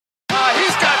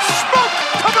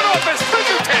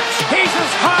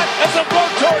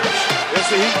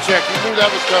check. You knew that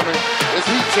was coming. It's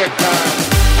heat check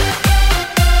time.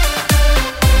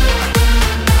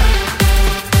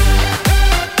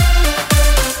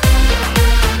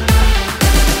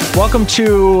 Welcome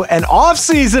to an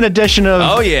off-season edition of...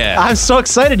 Oh, yeah. I'm so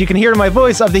excited. You can hear my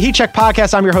voice of the Heat Check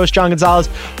podcast. I'm your host, John Gonzalez,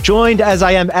 joined as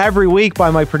I am every week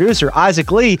by my producer,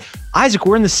 Isaac Lee. Isaac,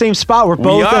 we're in the same spot. We're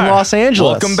both in Los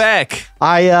Angeles. Welcome back.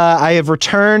 I have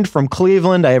returned from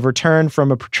Cleveland. I have returned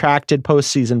from a protracted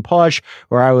postseason push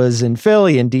where I was in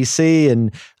Philly and DC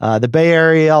and the Bay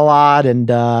Area a lot. And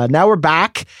now we're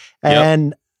back.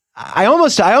 And I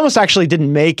almost actually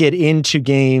didn't make it into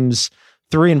games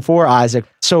 3 and 4, Isaac.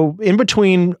 So in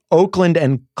between Oakland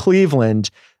and Cleveland,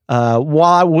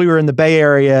 while we were in the Bay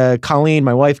Area, Colleen,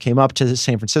 my wife, came up to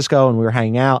San Francisco and we were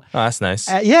hanging out. Oh, that's nice.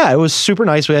 Yeah, it was super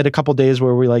nice. We had a couple days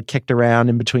where we like kicked around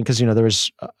in between because, you know, there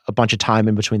was a bunch of time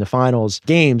in between the finals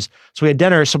games. So we had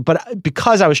dinner. But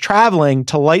because I was traveling,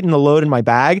 to lighten the load in my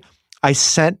bag, I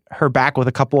sent her back with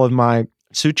a couple of my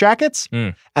suit jackets,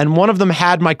 and one of them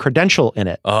had my credential in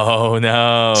it. Oh,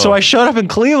 no. So I showed up in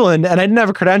Cleveland and I didn't have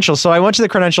a credential. So I went to the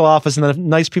credential office, and the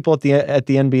nice people at the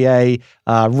NBA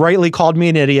rightly called me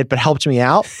an idiot, but helped me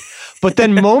out. But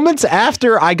then moments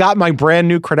after I got my brand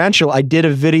new credential, I did a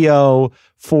video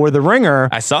for The Ringer.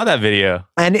 I saw that video.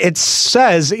 And it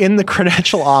says in the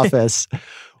credential office,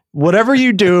 whatever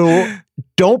you do,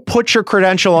 don't put your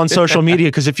credential on social media,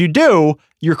 because if you do,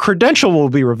 your credential will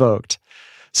be revoked.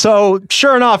 So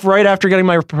sure enough, right after getting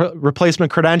my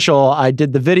replacement credential, I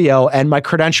did the video, and my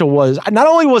credential was, not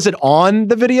only was it on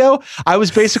the video, I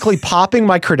was basically popping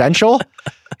my credential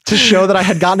to show that I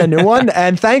had gotten a new one.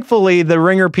 And thankfully, the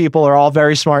Ringer people are all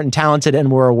very smart and talented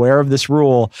and were aware of this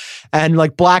rule and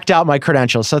like blacked out my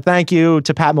credentials. So thank you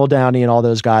to Pat Muldowney and all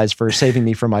those guys for saving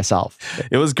me from myself.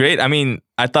 It was great. I mean,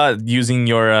 I thought using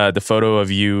your the photo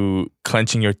of you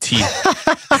clenching your teeth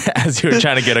as you were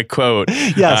trying to get a quote.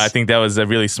 Yes. I think that was a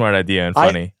really smart idea and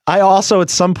funny. I also, at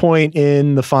some point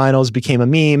in the finals, became a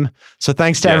meme. So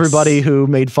thanks to everybody who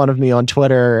made fun of me on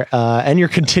Twitter and your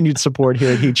continued support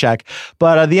here at Heat Check.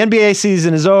 But the NBA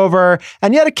season is over,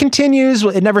 and yet it continues.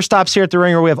 It never stops here at The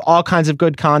Ringer. We have all kinds of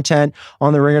good content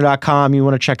on theringer.com. You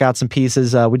want to check out some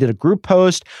pieces. We did a group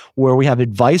post where we have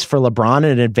advice for LeBron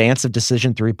in advance of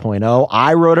Decision 3.0.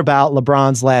 I wrote about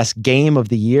LeBron's last game of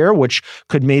the year, which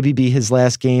could maybe be his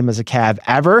last game as a Cav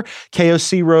ever.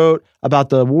 KOC wrote about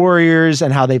the Warriors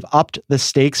and how they've upped the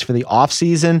stakes for the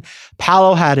offseason.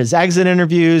 Paolo had his exit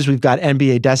interviews. We've got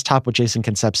NBA Desktop with Jason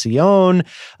Concepcion.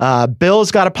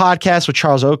 Bill's got a podcast with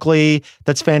Charles Oakley.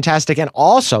 That's fantastic. And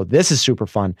also, this is super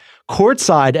fun.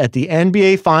 Courtside at the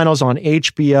NBA Finals on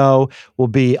HBO will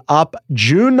be up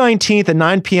June 19th at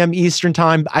 9 p.m. Eastern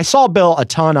time. I saw Bill a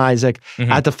ton, Isaac,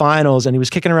 at the finals, and he was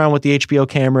kicking around with the HBO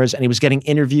cameras, and he was getting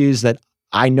interviews that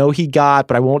I know he got,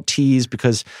 but I won't tease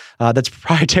because that's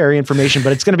proprietary information.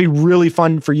 But it's going to be really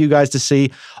fun for you guys to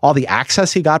see all the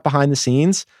access he got behind the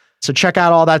scenes. So check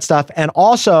out all that stuff. And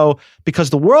also,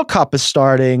 because the World Cup is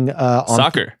starting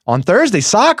on Thursday,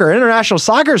 international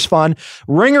soccer is fun.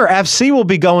 Ringer FC will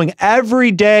be going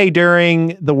every day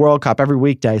during the World Cup, every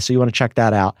weekday. So you want to check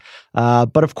that out.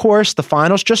 But of course, the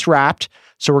finals just wrapped.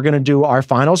 So we're going to do our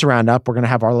finals roundup. We're going to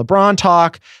have our LeBron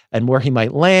talk and where he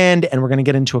might land. And we're going to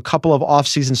get into a couple of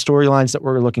off-season storylines that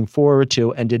we're looking forward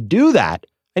to. And to do that,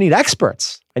 I need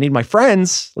experts. I need my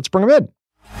friends. Let's bring them in.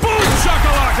 Boom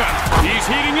shakalaka! He's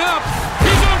heating up!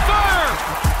 He's on fire!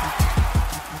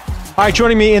 All right,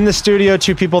 joining me in the studio,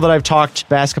 two people that I've talked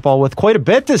basketball with quite a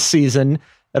bit this season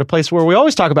at a place where we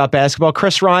always talk about basketball.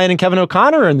 Chris Ryan and Kevin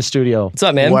O'Connor are in the studio. What's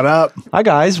up, man? What up? Hi,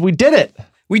 guys. We did it.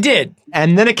 We did.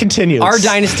 And then it continues. Our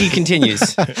dynasty continues.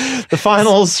 The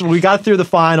finals, we got through the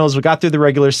finals. We got through the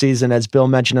regular season, as Bill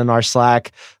mentioned in our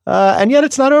Slack. And yet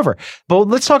it's not over. But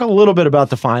let's talk a little bit about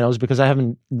the finals because I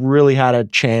haven't really had a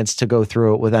chance to go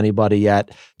through it with anybody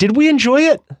yet. Did we enjoy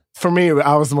it? For me,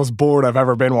 I was the most bored I've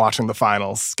ever been watching the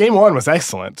finals. Game 1 was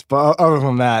excellent, but other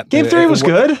than that, Game 3 was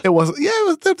good. It was,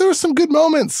 there were some good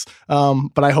moments.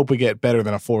 But I hope we get better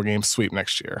than a 4-game sweep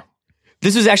next year.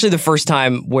 This was actually the first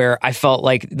time where I felt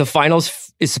like the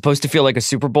finals is supposed to feel like a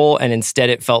Super Bowl, and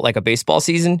instead it felt like a baseball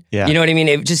season. Yeah. You know what I mean?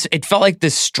 It felt like the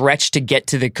stretch to get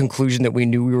to the conclusion that we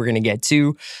knew we were going to get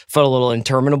to felt a little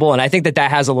interminable, and I think that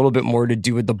has a little bit more to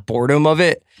do with the boredom of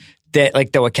it. That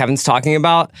what Kevin's talking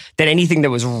about, than anything that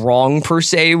was wrong per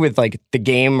se with like the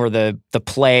game or the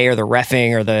play or the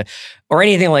reffing or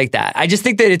anything like that. I just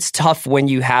think that it's tough when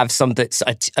you have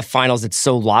a finals that's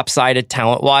so lopsided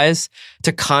talent wise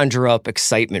to conjure up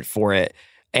excitement for it.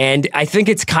 And I think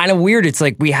it's kind of weird. It's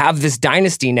like we have this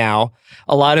dynasty now.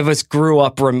 A lot of us grew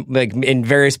up like in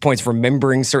various points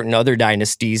remembering certain other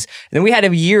dynasties. And then we had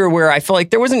a year where I felt like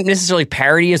there wasn't necessarily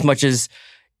parity as much as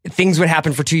things would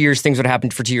happen for 2 years, things would happen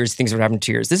for 2 years, things would happen for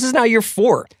 2 years. This is now year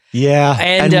 4. Yeah.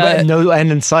 And no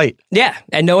end in sight. Yeah.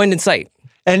 And no end in sight.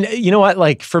 And you know what?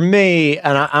 Like for me,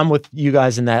 and I'm with you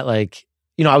guys in that, like,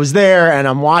 you know, I was there and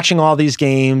I'm watching all these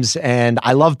games and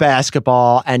I love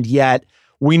basketball. And yet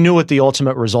we knew what the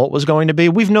ultimate result was going to be.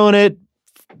 We've known it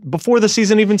before the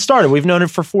season even started. We've known it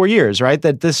for 4 years, right?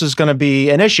 That this is going to be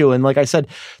an issue. And like I said,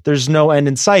 there's no end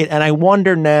in sight. And I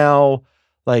wonder now,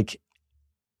 like,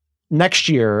 next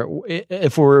year,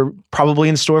 if we're probably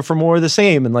in store for more of the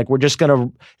same, and like we're just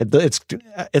gonna,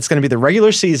 it's gonna be the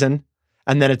regular season,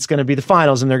 and then it's gonna be the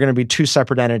finals, and they're gonna be two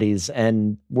separate entities,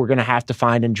 and we're gonna have to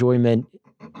find enjoyment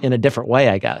in a different way,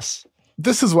 I guess.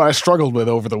 This is what I struggled with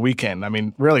over the weekend. I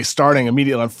mean, really starting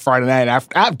immediately on Friday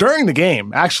night during the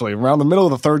game, actually, around the middle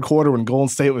of the third quarter when Golden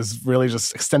State was really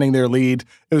just extending their lead.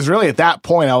 It was really at that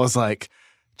point I was like,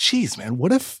 geez, man,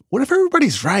 what if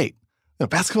everybody's right?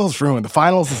 Basketball's ruined. The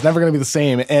finals is never going to be the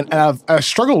same. And I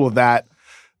struggled with that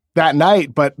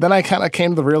night, but then I kind of came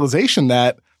to the realization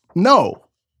that, no,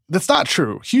 that's not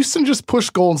true. Houston just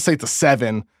pushed Golden State to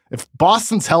 7. If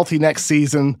Boston's healthy next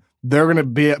season, they're going to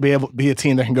be able to be a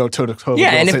team that can go toe-to-toe.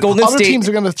 Yeah, and if Golden State teams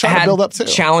are going to try to build up too.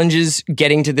 Challenges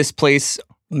getting to this place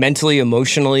mentally,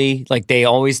 emotionally, like they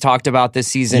always talked about this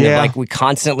season. Yeah. Like we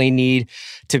constantly need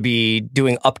to be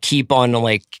doing upkeep on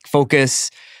like focus.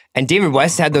 And David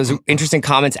West had those interesting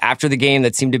comments after the game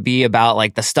that seemed to be about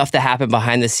like the stuff that happened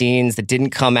behind the scenes that didn't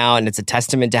come out. And it's a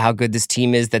testament to how good this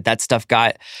team is that stuff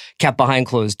got kept behind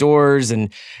closed doors.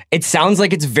 And it sounds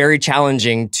like it's very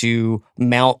challenging to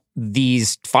mount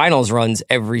these finals runs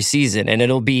every season. And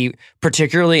it'll be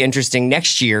particularly interesting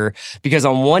next year because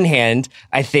on one hand,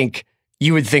 I think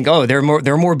you would think, oh, they're more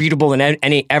beatable than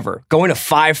any ever. Going to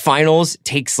 5 finals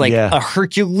takes like a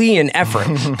Herculean effort.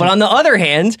 But on the other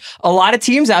hand, a lot of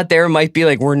teams out there might be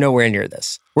like, we're nowhere near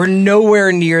this. We're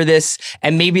nowhere near this.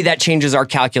 And maybe that changes our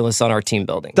calculus on our team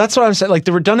building. That's what I'm saying. Like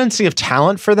the redundancy of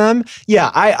talent for them.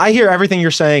 Yeah, I hear everything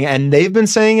you're saying, and they've been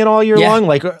saying it all year long.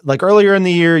 Like earlier in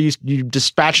the year, you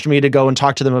dispatched me to go and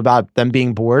talk to them about them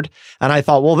being bored. And I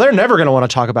thought, well, they're never going to want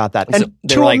to talk about that. And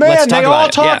so to a man, they all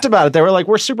talked about it. They were like,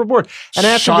 we're super bored. And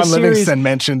after Sean the series, Livingston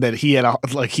mentioned that he had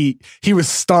he was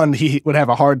stunned. He would have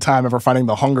a hard time ever finding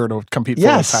the hunger to compete for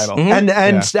the title. And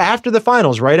after the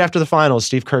finals, right after the finals,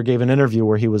 Steve Kerr gave an interview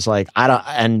where he was like,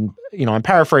 and you know, I'm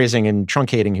paraphrasing and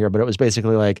truncating here, but it was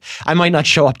basically like, I might not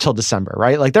show up till December,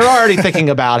 right? Like they're already thinking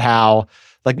about how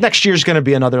like next year's going to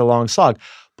be another long slog.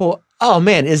 But oh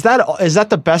man, is that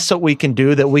the best that we can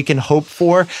do, that we can hope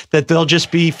for, that they'll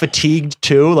just be fatigued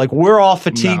too? Like we're all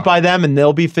fatigued by them and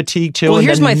they'll be fatigued too. Well, and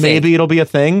here's then my thing. Maybe it'll be a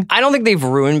thing. I don't think they've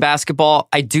ruined basketball.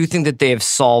 I do think that they have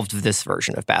solved this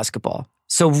version of basketball.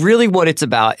 So really what it's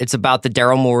about the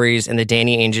Daryl Moreys and the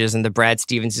Danny Ainges and the Brad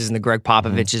Stevenses and the Greg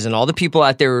Popoviches and all the people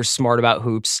out there who are smart about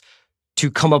hoops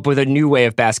to come up with a new way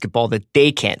of basketball that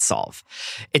they can't solve.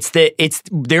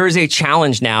 There is a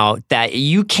challenge now that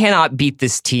you cannot beat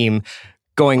this team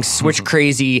going switch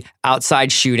crazy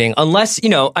outside shooting unless, you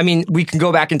know, I mean, we can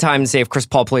go back in time and say if Chris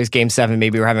Paul plays game 7,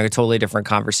 maybe we're having a totally different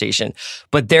conversation.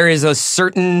 But there is a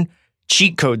certain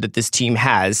cheat code that this team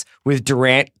has with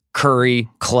Durant, Curry,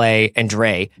 Clay, and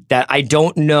Dre that I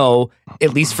don't know,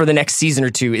 at least for the next season or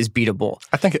two, is beatable.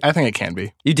 I think it can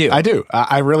be. You do? I do.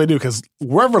 I really do, because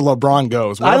wherever LeBron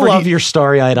goes, I love your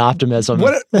starry-eyed optimism.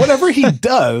 Whatever he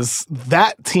does,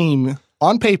 that team,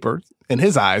 on paper, in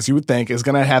his eyes, you would think is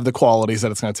going to have the qualities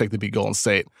that it's going to take to beat Golden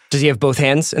State. Does he have both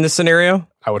hands in this scenario?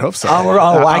 I would hope so.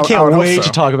 I can't wait to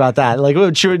talk about that. Like,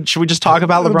 should we just talk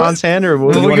about LeBron's hand, or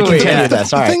would we want to continue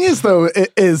this? The thing is, though,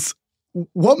 is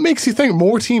what makes you think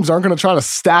more teams aren't going to try to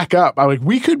stack up?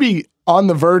 We could be on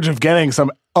the verge of getting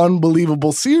some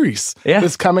unbelievable series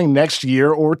this coming next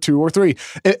year or 2 or 3.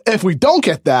 If we don't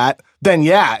get that, then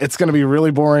it's going to be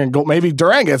really boring. Maybe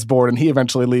Durant gets bored and he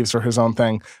eventually leaves for his own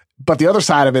thing. But the other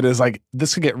side of it is like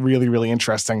this could get really, really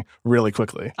interesting really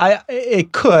quickly.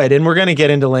 It could, and we're going to get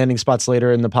into landing spots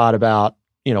later in the pod about,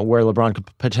 you know, where LeBron could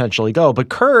potentially go. But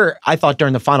Kerr, I thought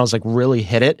during the finals, like really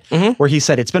hit it, where he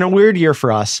said, it's been a weird year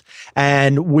for us.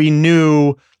 And we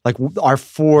knew like our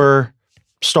 4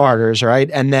 starters, right?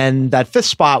 And then that 5th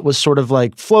spot was sort of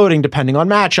like floating depending on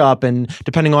matchup and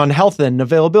depending on health and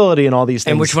availability and all these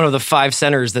things. And which one of the 5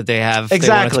 centers that they have.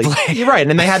 Exactly. You're right.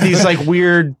 And they had these like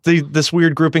this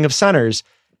weird grouping of centers.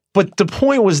 But the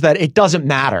point was that it doesn't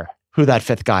matter who that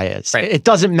 5th guy is. Right. It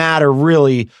doesn't matter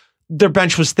really their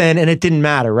bench was thin and it didn't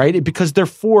matter, right? Because their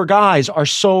 4 guys are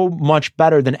so much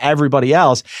better than everybody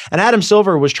else. And Adam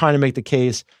Silver was trying to make the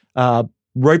case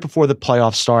right before the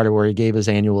playoffs started, where he gave his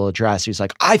annual address. He's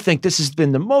like, I think this has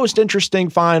been the most interesting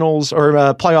finals or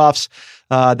playoffs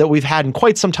that we've had in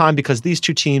quite some time, because these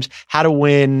two teams had to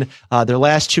win their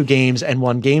last 2 games and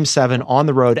won Game 7 on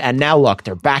the road. And now look,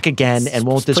 they're back again. And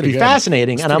won't this be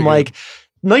fascinating? And I'm like,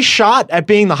 nice shot at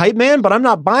being the hype man, but I'm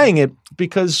not buying it,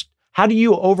 because how do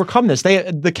you overcome this?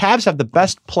 The Cavs have the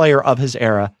best player of his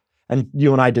era. And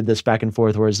you and I did this back and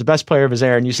forth, where it's the best player of his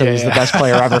era, and you said he's the best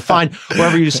player ever. Fine,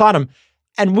 wherever you saw him.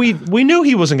 And we knew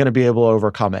he wasn't going to be able to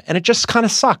overcome it. And it just kind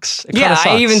of sucks.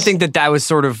 I even think that was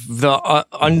sort of the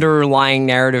underlying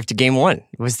narrative to Game 1,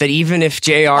 was that even if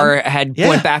JR had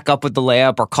went back up with the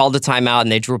layup or called a timeout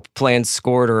and they drew up a play and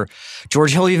scored, or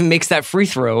George Hill even makes that free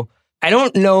throw, I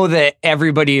don't know that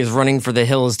everybody is running for the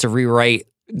hills to rewrite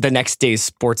the next day's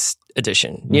sports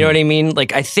edition. You know what I mean?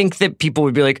 Like, I think that people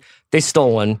would be like, they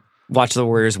stole one. Watch the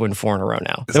Warriors win 4 in a row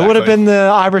now. It would have been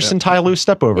the Iverson-Ty Lue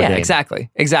step-over game. Exactly.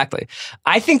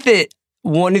 I think that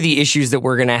one of the issues that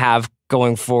we're going to have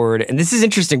going forward, and this is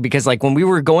interesting because like when we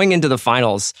were going into the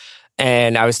finals,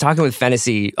 and I was talking with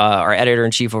Fennessy, our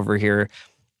editor-in-chief over here,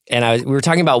 and we were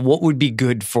talking about what would be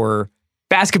good for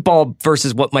basketball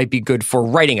versus what might be good for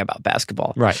writing about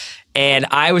basketball. Right. And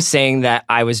I was saying that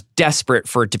I was desperate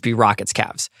for it to be Rockets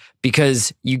Cavs,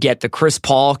 because you get the Chris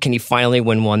Paul, can he finally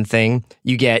win one thing?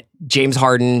 You get James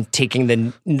Harden taking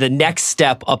the next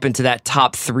step up into that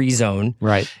top 3 zone.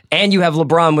 Right. And you have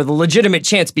LeBron with a legitimate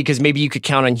chance, because maybe you could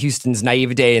count on Houston's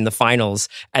naivete in the finals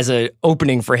as an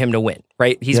opening for him to win,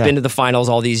 right? He's been to the finals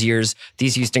all these years.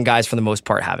 These Houston guys, for the most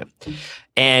part, haven't.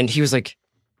 And he was like,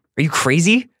 are you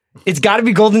crazy? It's got to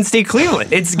be Golden State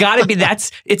Cleveland. It's got to be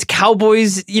it's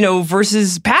Cowboys,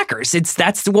 versus Packers.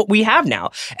 That's what we have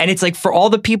now. And it's like, for all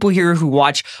the people here who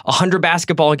watch 100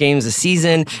 basketball games a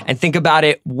season and think about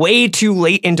it way too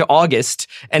late into August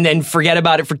and then forget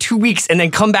about it for 2 weeks and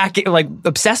then come back like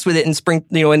obsessed with it in spring,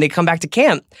 and they come back to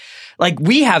camp. Like,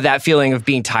 we have that feeling of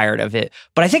being tired of it.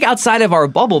 But I think outside of our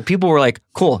bubble, people were like,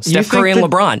 cool, Steph Curry and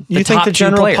LeBron. You think the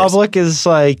general public is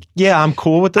like, yeah, I'm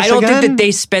cool with this again? I don't think that they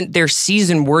spent their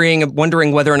season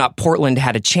wondering whether or not Portland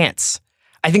had a chance.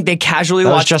 I think they casually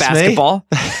watched basketball.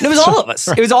 It was all of us.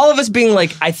 It was all of us being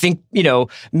like, I think,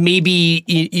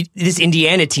 maybe this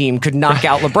Indiana team could knock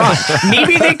out LeBron.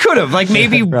 Maybe they could have. Like,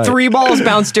 maybe 3 balls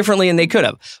bounced differently and they could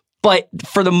have. But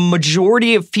for the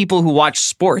majority of people who watch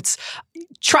sports,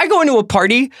 try going to a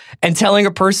party and telling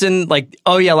a person like,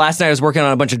 oh yeah, last night I was working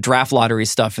on a bunch of draft lottery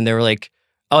stuff. And they were like,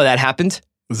 oh, that happened?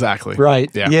 Exactly.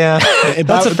 Right. Yeah.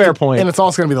 That's a fair point. And it's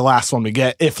also going to be the last one we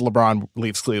get if LeBron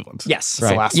leaves Cleveland. Yes. It's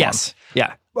the last one.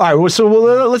 Yeah. All right. Well, so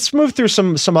let's move through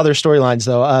some other storylines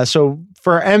though. So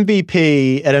for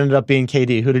MVP, it ended up being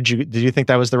KD. Did you think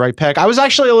that was the right pick? I was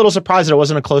actually a little surprised that it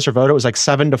wasn't a closer vote. It was like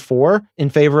 7-4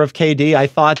 in favor of KD. I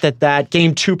thought that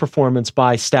Game 2 performance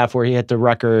by Steph, where he hit the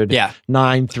record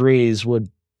 9 threes, would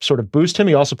sort of boost him.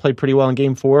 He also played pretty well in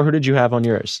Game 4. Who did you have on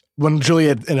yours? When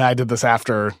Julia and I did this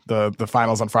after the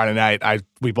finals on Friday night,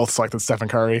 we both selected Stephen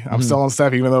Curry. I'm still on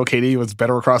Steph, even though KD was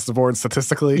better across the board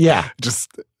statistically. Yeah.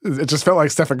 It just felt like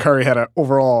Stephen Curry had an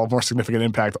overall more significant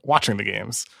impact watching the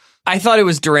games. I thought it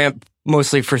was Durant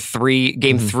mostly for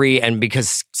Game 3, and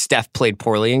because Steph played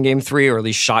poorly in Game 3, or at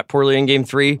least shot poorly in Game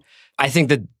 3. I think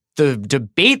that the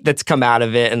debate that's come out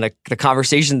of it and the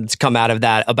conversation that's come out of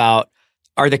that about,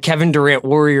 are the Kevin Durant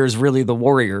Warriors really the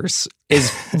Warriors,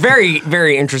 is very,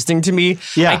 very interesting to me.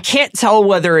 Yeah. I can't tell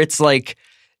whether it's like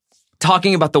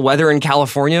talking about the weather in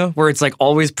California, where it's like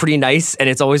always pretty nice and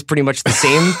it's always pretty much the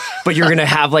same, but you're going to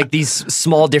have like these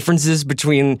small differences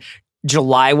between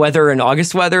July weather and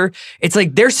August weather. It's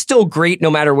like they're still great no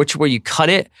matter which way you cut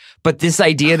it. But this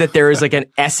idea that there is like an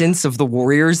essence of the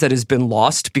Warriors that has been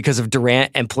lost because of Durant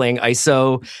and playing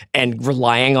ISO and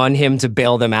relying on him to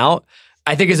bail them out,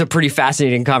 I think is a pretty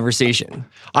fascinating conversation.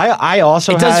 I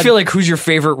also does feel like, who's your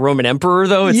favorite Roman emperor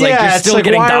though? It's like you're still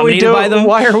getting dominated by them.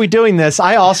 Why are we doing this?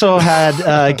 I also had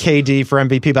KD for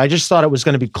MVP, but I just thought it was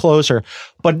going to be closer.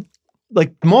 But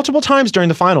like multiple times during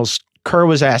the finals, Kerr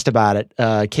was asked about it.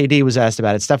 KD was asked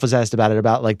about it. Steph was asked about it,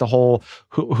 about like the whole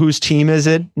whose team is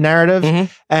it narrative.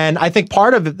 Mm-hmm. And I think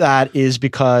part of that is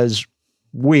because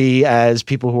we, as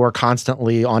people who are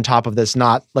constantly on top of this,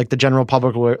 not like the general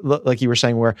public, like you were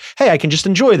saying, where, hey, I can just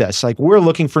enjoy this. Like, we're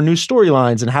looking for new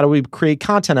storylines and how do we create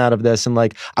content out of this? And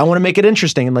like, I want to make it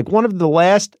interesting. And like, one of the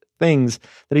last things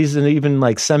that isn't even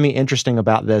like semi-interesting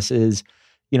about this is,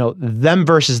 them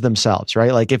versus themselves,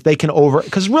 right? Like, if they can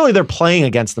because really they're playing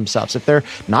against themselves. If they're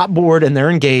not bored and they're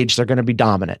engaged, they're going to be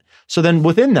dominant. So then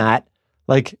within that,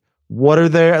 like, what are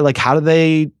their, like, how do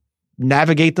they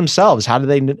navigate themselves? How do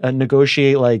they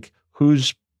negotiate like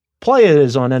whose play it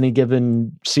is on any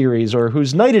given series or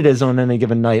whose night it is on any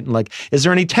given night? And like, is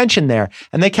there any tension there?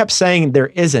 And they kept saying there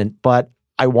isn't, but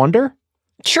I wonder.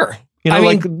 Sure. You know, I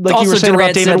mean, like you were saying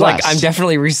Durant about David said, West. I'm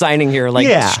definitely resigning here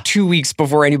 2 weeks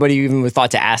before anybody even thought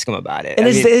to ask him about it. And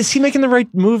is he making the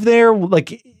right move there?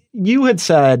 Like you had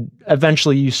said,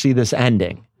 eventually you see this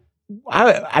ending.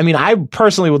 I mean, I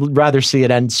personally would rather see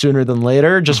it end sooner than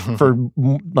later, just for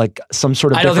like some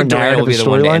sort of different narrative will be the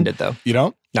one to end it, though. You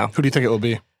don't? No. Who do you think it will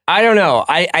be? I don't know.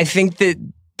 I think that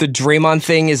the Draymond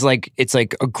thing is like, it's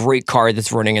like a great card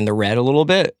that's running in the red a little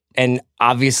bit. And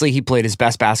obviously he played his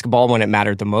best basketball when it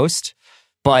mattered the most.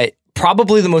 But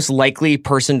probably the most likely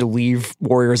person to leave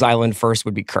Warriors Island first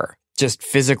would be Kerr. Just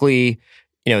physically,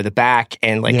 the back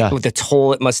and with the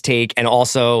toll it must take. And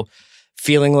also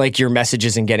feeling like your message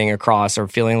isn't getting across or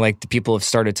feeling like the people have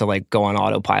started to like go on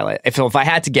autopilot. If I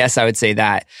had to guess, I would say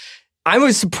that. I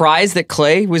was surprised that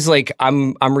Clay was like,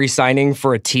 I'm re-signing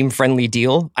for a team-friendly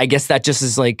deal. I guess that just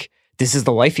is like, this is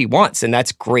the life he wants. And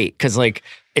that's great because like,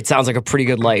 it sounds like a pretty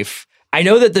good life. I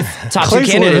know that the top Clay's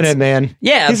two candidates... living it, man.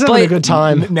 Yeah, he's having a good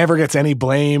time. Never gets any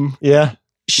blame. Yeah.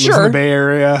 Lives in the Bay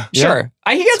Area. Sure.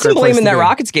 Yeah. He got some blame in that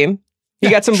Rockets game. He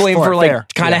got some blame for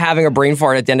like kind of having a brain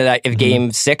fart at the end of that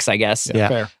game 6, I guess. Yeah.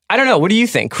 Fair. I don't know. What do you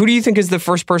think? Who do you think is the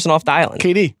first person off the island?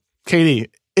 KD.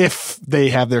 If they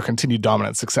have their continued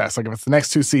dominant success, like if it's the next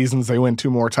 2 seasons, they win 2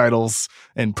 more titles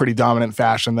in pretty dominant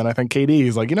fashion, then I think KD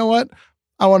is like, you know what?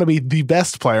 I want to be the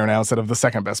best player now instead of the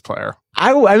second best player.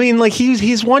 I mean, like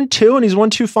he's won 2 and he's won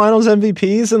 2 finals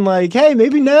MVPs and like, hey,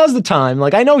 maybe now's the time.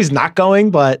 Like I know he's not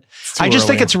going, but I just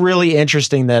think it's really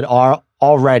interesting that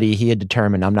already he had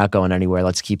determined I'm not going anywhere.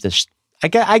 Let's keep this.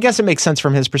 I guess it makes sense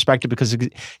from his perspective because he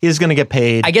is going to get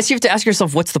paid. I guess you have to ask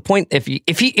yourself, what's the point? If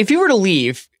he were to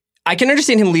leave, I can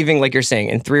understand him leaving, like you're saying,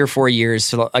 in 3 or 4 years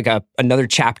to like another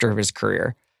chapter of his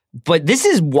career. But this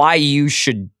is why you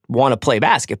should want to play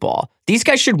basketball. These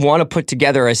guys should want to put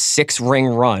together a 6-ring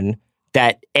run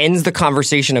that ends the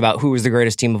conversation about who is the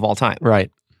greatest team of all time.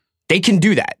 Right. They can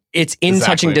do that. It's in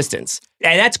touching distance.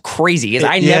 And that's crazy.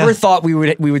 I never thought we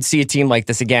would see a team like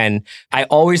this again. I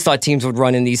always thought teams would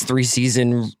run in these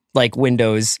 3-season like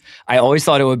windows. I always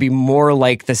thought it would be more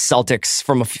like the Celtics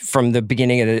from the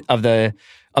beginning of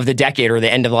the decade or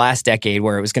the end of the last decade,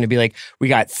 where it was going to be like, we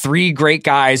got 3 great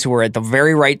guys who are at the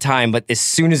very right time, but as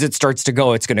soon as it starts to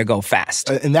go, it's going to go fast.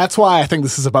 And that's why I think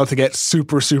this is about to get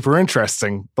super, super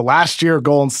interesting. The last year,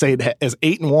 Golden State is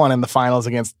 8-1 in the finals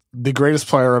against the greatest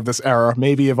player of this era,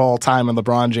 maybe of all time, in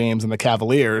LeBron James and the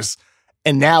Cavaliers.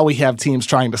 And now we have teams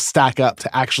trying to stack up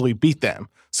to actually beat them.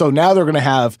 So now they're going to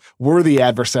have worthy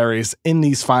adversaries in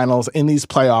these finals, in these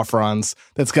playoff runs,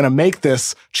 that's going to make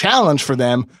this challenge for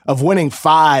them of winning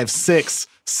 5, 6,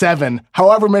 7,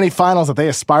 however many finals that they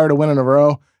aspire to win in a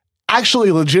row,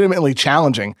 actually legitimately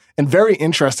challenging and very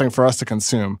interesting for us to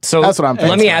consume. So that's what I'm thinking.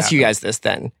 Let me ask you guys this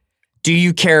then. Do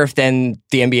you care if then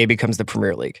the NBA becomes the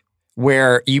Premier League,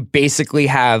 where you basically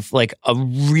have like a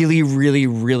really, really,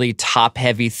 really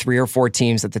top-heavy 3 or 4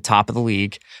 teams at the top of the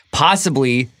league,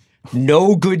 possibly...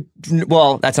 No good,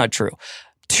 well, that's not true.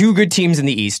 2 good teams in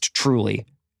the East, truly.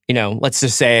 Let's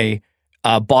just say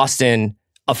Boston,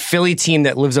 a Philly team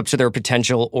that lives up to their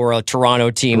potential, or a Toronto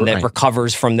team that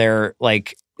recovers from their,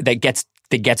 like, that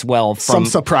gets well from... Some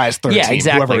surprise third team. Yeah,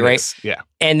 exactly, right? Yeah.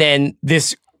 And then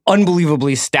this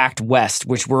unbelievably stacked West,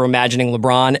 which we're imagining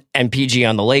LeBron and PG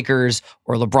on the Lakers,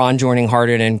 or LeBron joining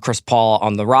Harden and Chris Paul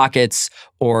on the Rockets,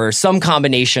 or some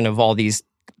combination of all these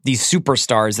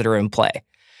superstars that are in play.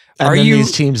 And then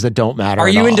these teams that don't matter. Are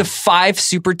at you all. into 5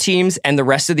 super teams and the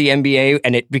rest of the NBA,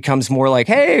 and it becomes more like,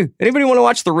 hey, anybody want to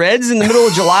watch the Reds in the middle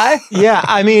of July? Yeah,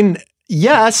 I mean,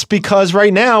 yes, because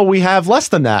right now we have less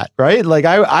than that, right? Like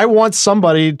I want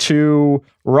somebody to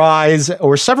rise,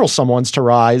 or several someones to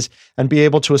rise and be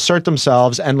able to assert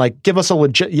themselves and like give us a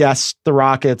legit, yes, the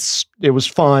Rockets, it was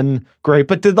fun, great.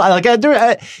 But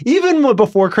even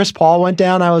before Chris Paul went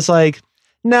down, I was like,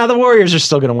 nah, the Warriors are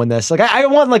still going to win this. Like I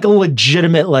want like a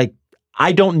legitimate, like,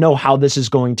 I don't know how this is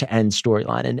going to end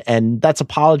storyline. And that's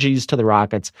apologies to the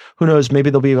Rockets. Who knows? Maybe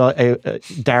there'll be a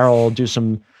Daryl will do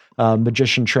some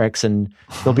magician tricks and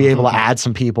they'll be able to add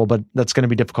some people, but that's going to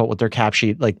be difficult with their cap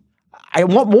sheet. Like, I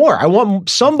want more. I want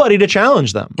somebody to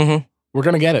challenge them. Mm-hmm. We're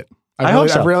going to get it. I hope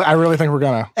so. I really think we're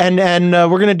going to. And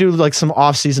we're going to do like some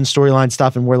off-season storyline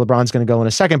stuff and where LeBron's going to go in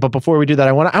a second. But before we do that,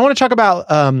 I want to talk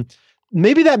about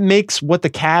maybe that makes what the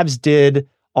Cavs did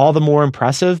all the more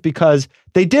impressive, because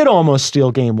they did almost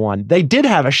steal game 1. They did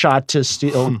have a shot to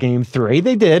steal game 3.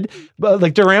 They did, but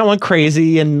like Durant went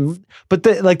crazy, but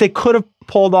they could have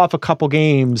pulled off a couple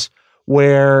games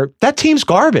where that team's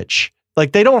garbage.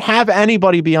 Like they don't have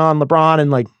anybody beyond LeBron and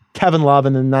like Kevin Love,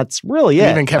 and then that's really it.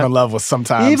 Even Kevin Love was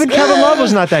sometimes. Even Kevin Love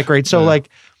was not that great. So like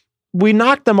we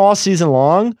knocked them all season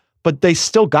long, but they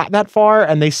still got that far,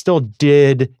 and they still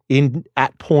did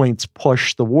at points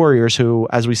push the Warriors, who,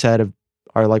 as we said,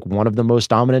 are like one of the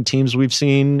most dominant teams we've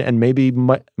seen, and maybe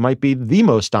might be the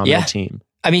most dominant team.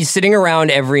 I mean, sitting around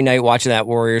every night watching that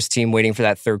Warriors team, waiting for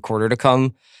that third quarter to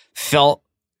come, felt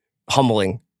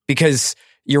humbling because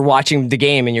you're watching the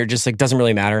game and you're just like, doesn't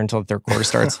really matter until the third quarter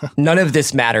starts. None of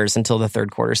this matters until the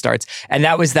third quarter starts. And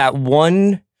that was that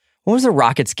one. What was the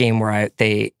Rockets game where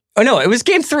Oh no, it was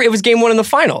game 3. It was game 1 in the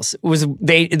finals. It was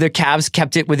the Cavs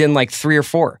kept it within like 3 or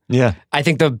 4. Yeah. I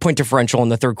think the point differential in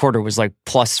the third quarter was like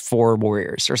 +4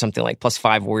 Warriors or something, like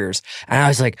 +5 Warriors. And I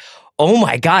was like, oh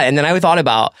my God. And then I thought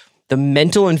about the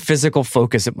mental and physical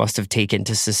focus it must have taken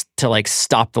to like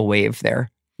stop the wave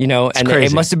there, you know? It's and crazy.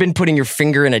 it must have been putting your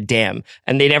finger in a dam,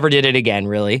 and they never did it again,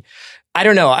 really. I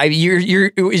don't know.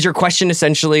 Is your question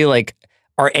essentially like,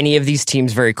 are any of these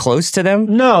teams very close to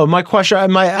them? No, my question,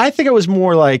 I think it was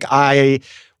more like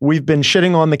we've been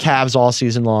shitting on the Cavs all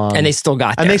season long. And they still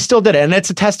got there. And they still did it. And it's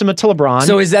a testament to LeBron.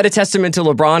 So is that a testament to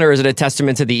LeBron, or is it a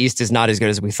testament to the East is not as good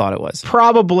as we thought it was?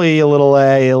 Probably a little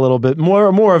A, a little bit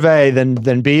more of A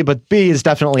than B, but B is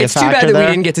definitely a factor there. It's too bad that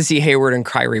we didn't get to see Hayward and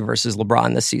Kyrie versus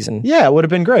LeBron this season. Yeah, it would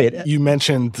have been great. You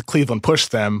mentioned Cleveland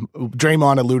pushed them.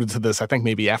 Draymond alluded to this, I think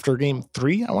maybe after game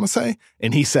 3, I want to say.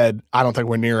 And he said, I don't think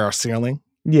we're near our ceiling.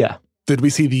 Yeah. Did we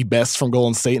see the best from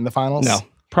Golden State in the finals? No.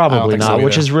 Probably not, so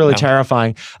which is really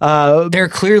terrifying. They're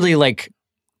clearly like,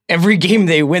 every game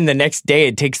they win the next day,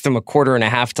 it takes them a quarter and a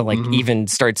half to like even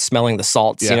start smelling the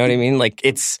salts. You know what I mean? Like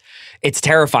it's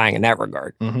terrifying in that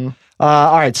regard. All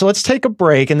right, so let's take a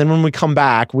break, and then when we come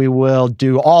back, we will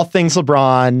do all things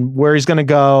LeBron, where he's going to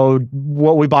go,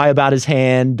 what we buy about his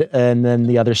hand, and then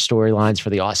the other storylines for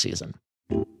the offseason.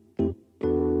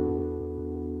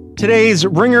 Today's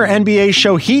Ringer NBA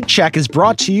show Heat Check is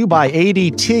brought to you by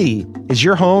ADT. Is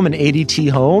your home an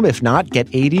ADT home? If not, get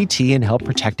ADT and help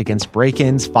protect against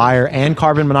break-ins, fire, and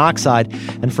carbon monoxide.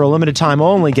 And for a limited time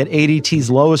only, get ADT's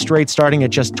lowest rate starting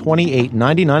at just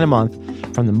 $28.99 a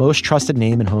month from the most trusted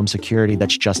name in home security.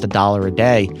 That's just $1 a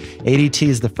day. ADT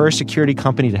is the first security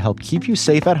company to help keep you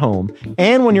safe at home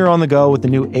and when you're on the go with the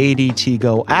new ADT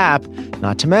Go app.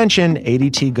 Not to mention,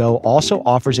 ADT Go also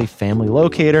offers a family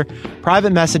locator,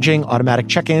 private messaging, automatic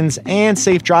check-ins, and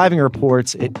safe driving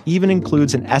reports. It even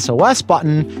includes an SOS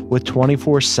button with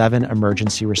 24/7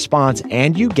 emergency response,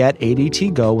 and you get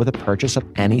ADT Go with a purchase of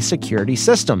any security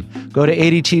system. Go to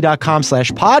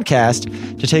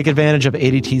ADT.com/podcast to take advantage of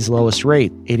ADT's lowest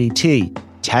rate. ADT,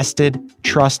 tested,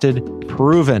 trusted,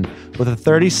 proven. With a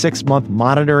 36-month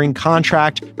monitoring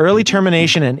contract, early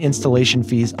termination and installation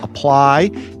fees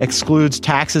apply, excludes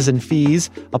taxes and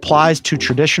fees, applies to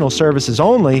traditional services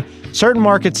only. Certain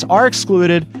markets are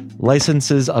excluded.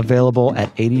 Licenses available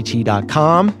at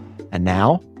ADT.com. And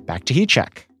now, back to Heat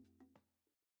Check.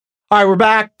 All right, we're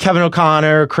back. Kevin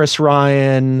O'Connor, Chris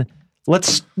Ryan.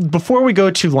 Before we go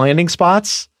to landing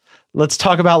spots, let's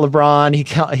talk about LeBron. He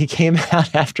came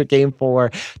out after game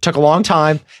 4. Took a long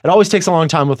time. It always takes a long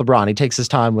time with LeBron. He takes his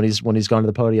time when he's going to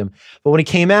the podium. But when he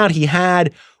came out, he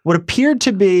had what appeared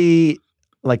to be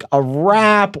like a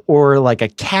wrap or like a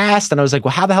cast. And I was like,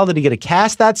 well, how the hell did he get a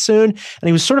cast that soon? And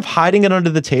he was sort of hiding it under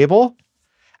the table.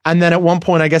 And then at one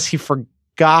point, I guess he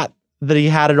forgot that he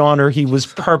had it on, or he was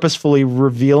purposefully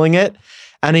revealing it.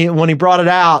 And when he brought it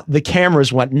out, the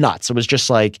cameras went nuts. It was just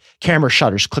like camera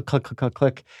shutters, click, click, click, click,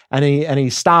 click. And he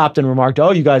stopped and remarked,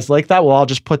 oh, you guys like that? Well, I'll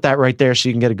just put that right there so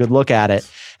you can get a good look at it.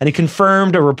 And he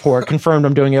confirmed a report,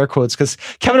 I'm doing air quotes, because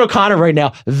Kevin O'Connor right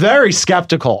now, very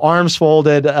skeptical, arms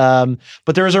folded.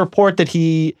 But there was a report that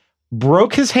he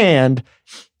broke his hand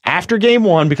after game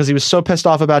 1 because he was so pissed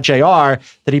off about JR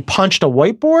that he punched a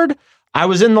whiteboard. I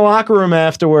was in the locker room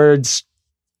afterwards.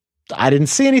 I didn't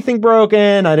see anything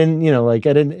broken.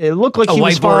 It looked like he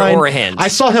was fine. Or a hand. I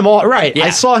saw him all, right. Yeah.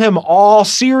 I saw him all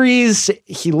series.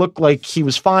 He looked like he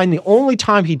was fine. The only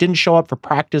time he didn't show up for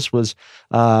practice was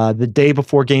the day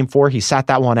before game 4. He sat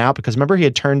that one out because remember he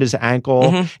had turned his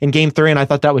ankle in game 3, and I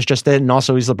thought that was just it. And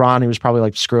also he's LeBron. He was probably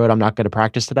like, screw it, I'm not going to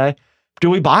practice today. Do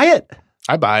we buy it?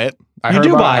 I buy it. I You heard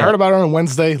do about buy it. it. I heard about it on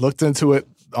Wednesday, looked into it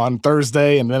on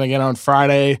Thursday, and then again on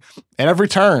Friday. And every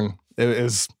turn it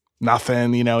is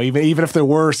nothing, even if there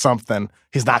were something,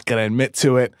 he's not going to admit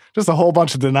to it. Just a whole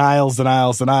bunch of denials.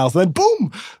 Then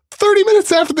boom, 30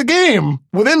 minutes after the game,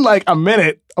 within like a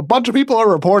minute, a bunch of people are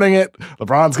reporting it.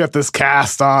 LeBron's got this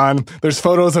cast on. There's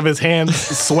photos of his hands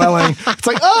swelling. It's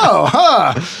like,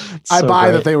 I buy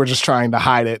great. that they were just trying to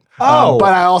hide it. Oh.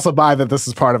 But I also buy that this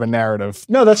is part of a narrative.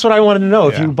 No, that's what I wanted to know.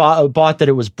 If you bought that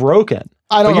it was broken.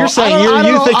 I don't But know. you're saying I don't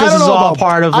you know- think I this don't is know all about-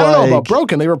 part of I don't know about like.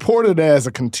 broken. They reported it as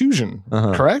a contusion,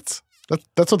 correct?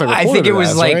 That's what they reported I think it was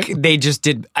as, like right? they just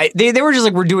did. They were just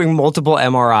like, we're doing multiple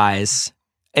MRIs.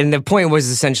 And the point was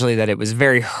essentially that it was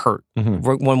very hurt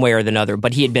one way or the other.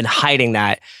 But he had been hiding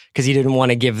that because he didn't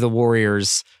want to give the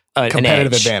Warriors an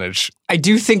competitive edge. advantage. I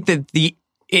do think that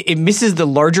it misses the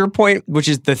larger point, which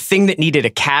is the thing that needed a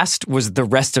cast was the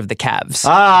rest of the Cavs.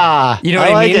 You You know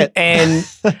what I mean? And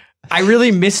I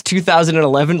really miss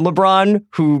 2011 LeBron,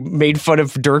 who made fun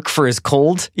of Dirk for his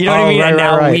cold. You know what I mean?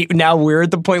 Right, And now we're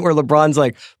at the point where LeBron's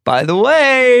like, by the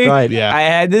way, Yeah. I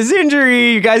had this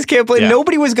injury. You guys can't play. Yeah.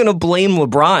 Nobody was going to blame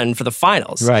LeBron for the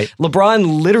finals. Right.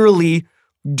 LeBron literally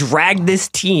dragged this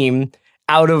team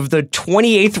out of the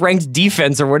 28th ranked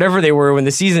defense or whatever they were when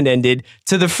the season ended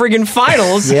to the friggin'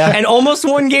 finals and almost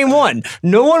won game one.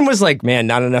 No one was like, man,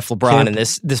 not enough LeBron in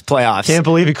this playoffs. Can't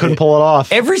believe he couldn't pull it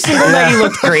off. Every single night he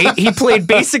looked great. He played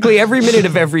basically every minute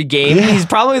of every game. He's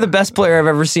probably the best player I've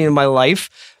ever seen in my life.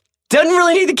 Doesn't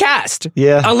really need the cast.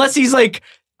 Yeah. Unless he's like,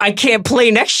 I can't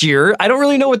play next year. I don't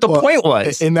really know what the point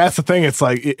was. And that's the thing. It's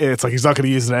like he's not going to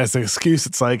use it as an excuse.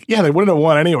 It's like, yeah, they wouldn't have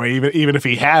won anyway, even if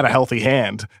he had a healthy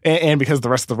hand. And because the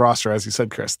rest of the roster, as you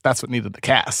said, Chris, that's what needed the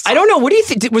cast. I don't know. What do you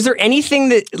think? Was there anything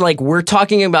that, like, we're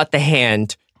talking about the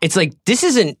hand? It's like, this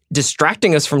isn't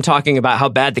distracting us from talking about how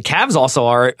bad the Cavs also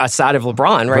are aside of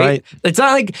LeBron, right? It's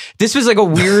not like this was like a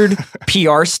weird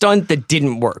PR stunt that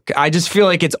didn't work. I just feel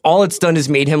like all it's done is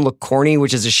made him look corny,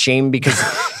 which is a shame because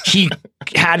he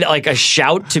had like a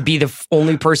shout to be the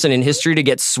only person in history to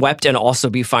get swept and also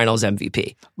be finals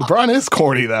MVP. LeBron is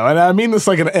corny though, and I mean this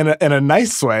like in a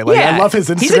nice way. Like I love his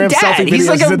Instagram He's a dad. selfie videos. He's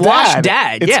like a washed dad.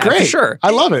 dad. It's Yeah, great. for sure. I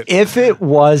love it. If it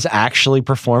was actually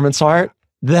performance art,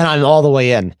 then I'm all the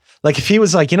way in. Like if he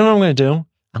was like, you know what I'm going to do?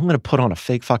 I'm going to put on a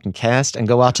fake fucking cast and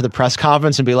go out to the press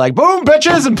conference and be like, boom,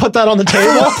 bitches, and put that on the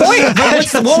table.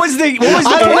 What was the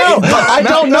I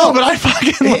don't know, but I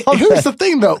fucking love Here's it. the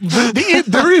thing though.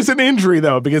 There is an injury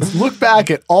though, because look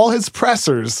back at all his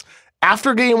pressers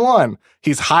after game one.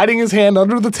 He's hiding his hand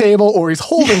under the table or he's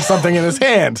holding something in his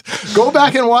hand. Go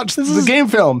back and watch the game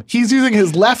film. He's using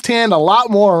his left hand a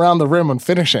lot more around the rim when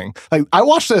finishing. Like I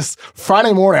watched this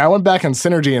Friday morning. I went back on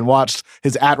Synergy and watched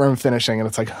his at rim finishing, and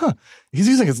it's like, he's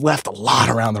using his left a lot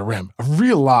around the rim, a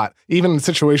real lot, even in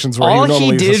situations where all he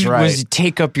normally he is just did right. was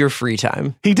take up your free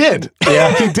time. He did.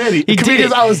 Yeah, he did. He did.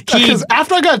 Because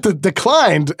after I got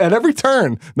declined at every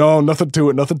turn, no, nothing to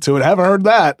it. I haven't heard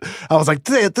that. I was like,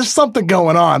 there's something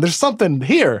going on. There's something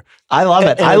here. I love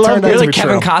it. And I it love turned out You're to like be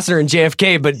Kevin true. Costner and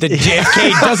JFK, but the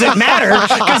JFK doesn't matter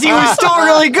because he was still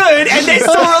really good and they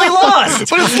still really lost.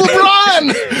 But it's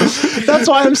LeBron. That's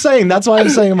why I'm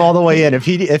saying him all the way in. If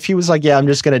he was like, yeah, I'm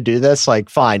just going to do this, like,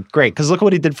 fine, great. Because look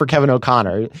what he did for Kevin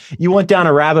O'Connor. You went down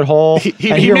a rabbit hole. He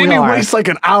here made we me are. waste like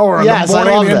an hour on Yes, the I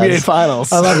morning love of the NBA this.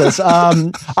 Finals. I love this.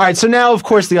 All right, so now, of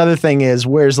course, the other thing is,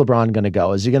 where's LeBron going to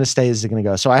go? Is he going to stay? Is he going to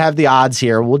go? So I have the odds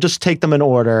here. We'll just take them in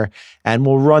order, and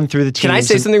we'll run through the teams. Can I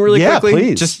say something really yeah,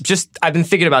 quickly? Please. Just I've been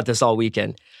thinking about this all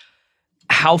weekend.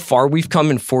 How far we've come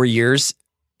in 4 years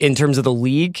in terms of the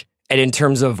league and in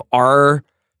terms of our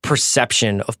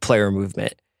perception of player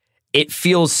movement. It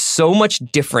feels so much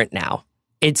different now.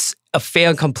 It's a fait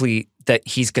accompli that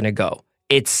he's going to go.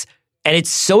 It's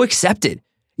so accepted.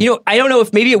 You know, I don't know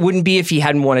if maybe it wouldn't be if he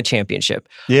hadn't won a championship.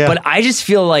 Yeah. But I just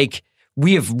feel like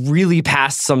we have really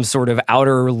passed some sort of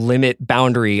outer limit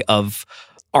boundary of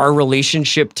our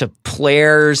relationship to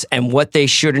players and what they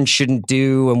should and shouldn't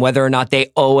do and whether or not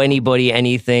they owe anybody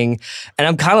anything. And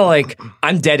I'm kind of like,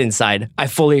 I'm dead inside. I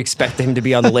fully expect him to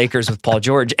be on the Lakers with Paul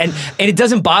George. And it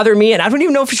doesn't bother me. And I don't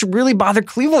even know if it should really bother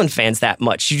Cleveland fans that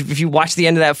much if you watch the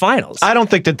end of that finals. I don't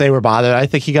think that they were bothered. I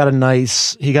think he got a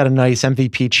nice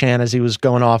MVP chant as he was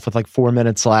going off with like 4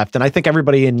 minutes left. And I think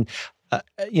everybody in,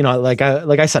 like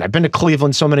I said, I've been to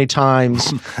Cleveland so many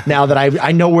times now that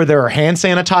I know where there are hand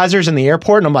sanitizers in the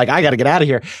airport, and I'm like, I got to get out of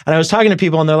here. And I was talking to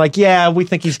people, and they're like, yeah, we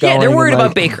think he's going. Yeah, they're worried and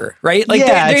about Baker, right? Like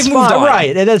yeah, they've it's moved fine, on.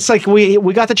 right? And it's like we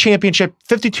got the championship.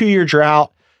 52-year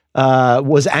drought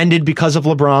was ended because of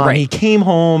LeBron. Right. He came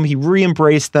home. He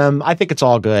re-embraced them. I think it's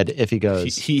all good if he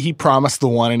goes. He promised the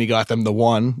one and he got them the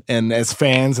one. And as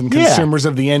fans and consumers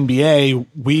of the NBA,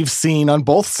 we've seen on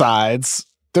both sides,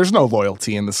 there's no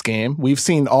loyalty in this game. We've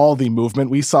seen all the movement.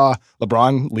 We saw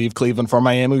LeBron leave Cleveland for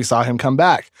Miami. We saw him come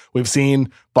back. We've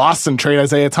seen Boston trade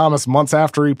Isaiah Thomas months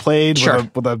after he played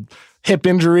with a hip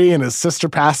injury and his sister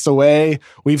passed away.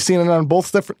 We've seen it on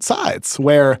both different sides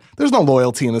where there's no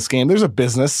loyalty in this game. There's a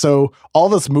business. So all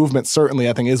this movement certainly,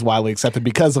 I think, is widely accepted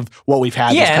because of what we've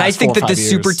had. Yeah, these and I past think 4 or that the 5 years.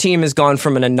 super team has gone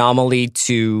from an anomaly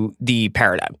to the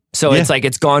paradigm. So it's like,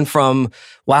 it's gone from,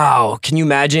 wow, can you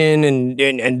imagine?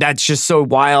 And that's just so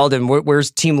wild. And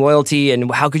where's team loyalty? And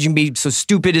how could you be so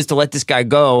stupid as to let this guy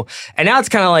go? And now it's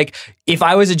kind of like, if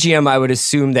I was a GM, I would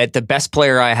assume that the best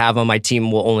player I have on my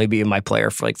team will only be my player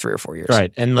for like 3 or 4 years.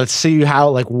 Right. And let's see how,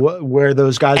 like, where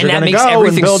those guys are going to go. And that makes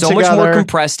everything so much more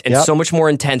compressed and so much more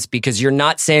intense, because you're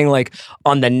not saying like,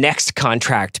 on the next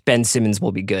contract, Ben Simmons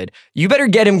will be good. You better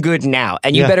get him good now.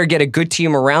 And you better get a good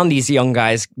team around these young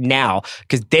guys now,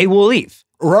 because they will leave.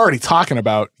 We're already talking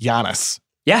about Giannis.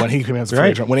 Yeah. When he becomes a free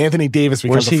agent. When Anthony Davis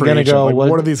becomes a free agent. Go? Like,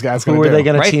 what are these guys going to do? Who are they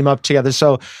going to team up together?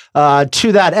 So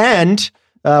to that end,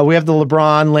 we have the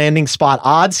LeBron landing spot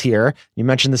odds here. You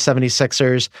mentioned the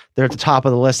 76ers. They're at the top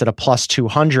of the list at a plus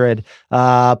 200.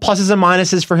 Pluses and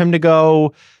minuses for him to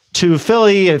go to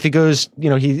Philly. If he goes,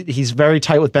 he's very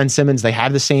tight with Ben Simmons. They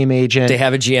have the same agent. They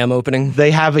have a GM opening.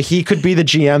 He could be the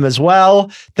GM as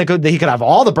well. He could have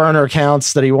all the burner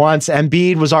accounts that he wants.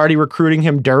 Embiid was already recruiting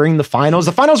him during the finals.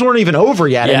 The finals weren't even over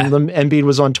yet. Yeah. And Embiid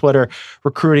was on Twitter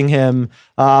recruiting him.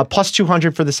 Plus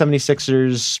 200 for the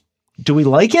 76ers. Do we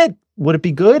like it? Would it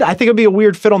be good? I think it'd be a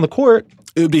weird fit on the court.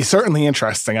 It would be certainly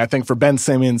interesting. I think for Ben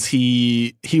Simmons,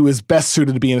 he was best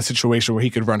suited to be in a situation where he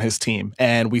could run his team.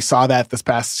 And we saw that this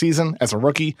past season as a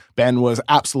rookie. Ben was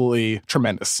absolutely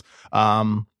tremendous.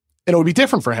 And it would be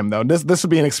different for him, though. This would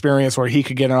be an experience where he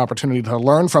could get an opportunity to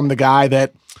learn from the guy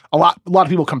that a lot of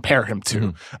people compare him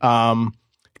to. Mm-hmm.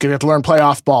 He'd have to learn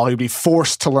playoff ball. He'd be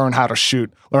forced to learn how to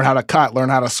shoot, learn how to cut, learn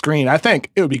how to screen. I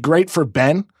think it would be great for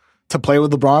Ben to play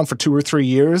with LeBron for 2 or 3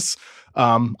 years.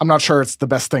 I'm not sure it's the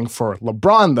best thing for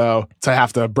LeBron, though, to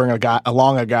have to bring a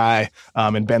guy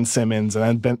in Ben Simmons,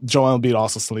 and then Joel Embiid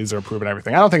also still needs to approve and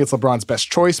everything. I don't think it's LeBron's best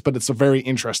choice, but it's a very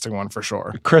interesting one for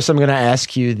sure. Chris, I'm going to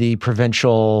ask you the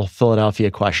provincial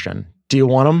Philadelphia question. Do you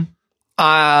want him?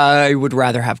 I would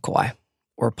rather have Kawhi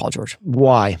or Paul George.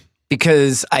 Why?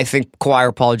 Because I think Kawhi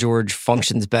or Paul George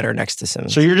functions better next to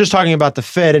Simmons. So you're just talking about the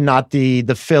fit and not the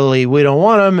Philly. We don't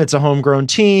want him. It's a homegrown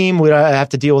team. We don't have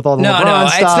to deal with all the LeBron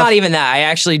stuff. It's not even that. I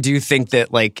actually do think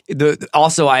that, like,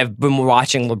 also I've been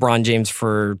watching LeBron James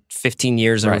for 15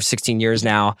 years or 16 years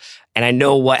now, and I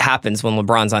know what happens when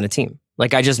LeBron's on a team.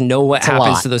 Like, I just know what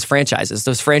happens to those franchises.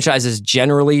 Those franchises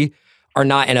generally are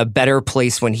not in a better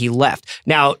place when he left.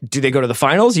 Now, do they go to the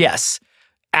finals? Yes.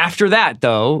 After that,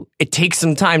 though, it takes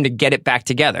some time to get it back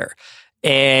together.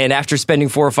 And after spending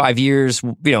 4 or 5 years,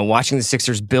 watching the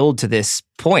Sixers build to this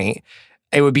point,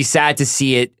 it would be sad to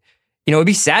see it. It'd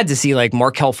be sad to see like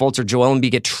Markelle Fultz or Joel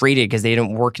Embiid get traded because they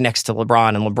didn't work next to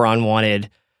LeBron, and LeBron wanted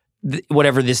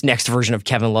whatever this next version of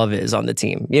Kevin Love is on the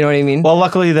team. You know what I mean? Well,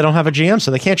 luckily they don't have a GM, so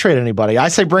they can't trade anybody. I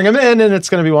say bring him in, and it's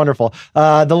going to be wonderful.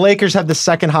 The Lakers have the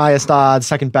second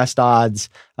best odds.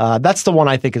 That's the one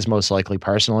I think is most likely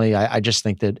personally. I just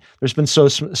think that there's been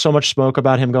so much smoke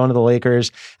about him going to the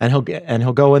Lakers, and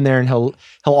he'll go in there and he'll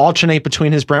alternate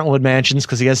between his Brentwood mansions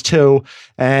because he has 2,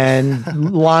 and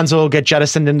Lonzo will get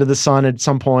jettisoned into the sun at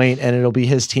some point, and it'll be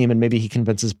his team, and maybe he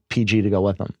convinces PG to go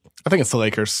with him. I think it's the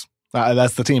Lakers.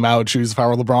 That's the team I would choose if I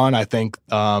were LeBron. I think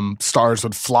stars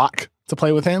would flock to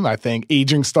play with him. I think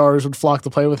aging stars would flock to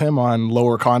play with him on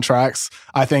lower contracts.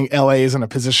 I think LA is in a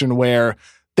position where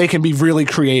they can be really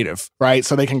creative, right?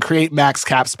 So they can create max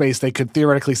cap space. They could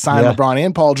theoretically sign LeBron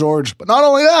and Paul George. But not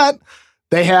only that,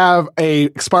 they have a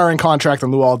expiring contract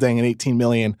on Luol Deng at $18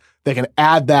 million. They can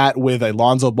add that with a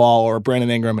Lonzo Ball or a Brandon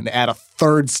Ingram and add a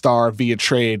third star via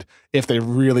trade if they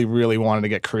really, really wanted to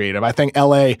get creative. I think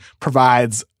LA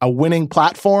provides a winning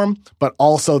platform, but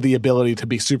also the ability to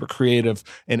be super creative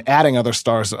in adding other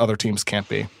stars that other teams can't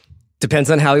be.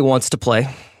 Depends on how he wants to play,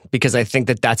 because I think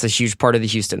that that's a huge part of the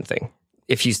Houston thing,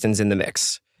 if Houston's in the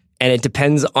mix. And it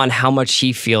depends on how much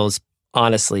he feels,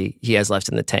 honestly, he has left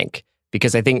in the tank.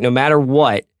 Because I think no matter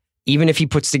what, even if he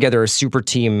puts together a super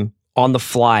team on the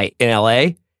fly in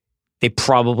LA, they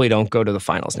probably don't go to the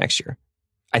finals next year.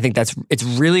 I think it's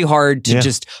really hard to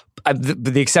just,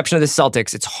 the exception of the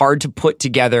Celtics, it's hard to put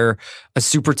together a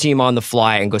super team on the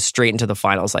fly and go straight into the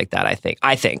finals like that,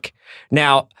 I think.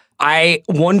 Now, I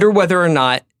wonder whether or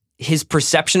not his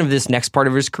perception of this next part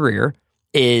of his career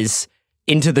is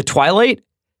into the twilight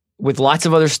with lots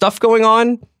of other stuff going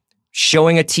on,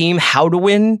 showing a team how to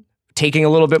win, taking a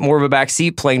little bit more of a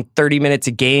backseat, playing 30 minutes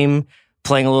a game,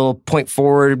 playing a little point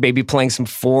forward, maybe playing some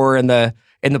 4 in the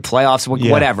playoffs,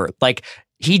 whatever. Like,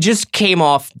 he just came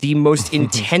off the most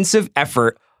intensive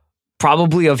effort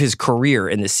probably of his career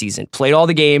in this season. Played all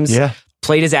the games,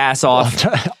 played his ass off.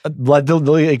 Led the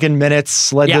league in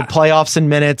minutes, led the playoffs in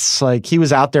minutes. Like, he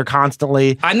was out there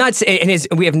constantly. I'm not saying, and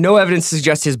we have no evidence to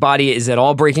suggest his body is at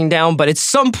all breaking down, but at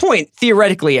some point,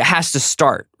 theoretically, it has to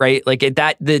start, right? Like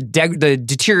the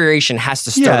deterioration has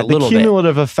to start a little bit. The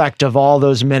cumulative effect of all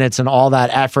those minutes and all that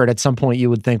effort at some point you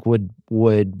would think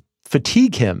would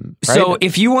fatigue him. Right? So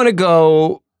if you want to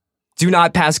go, do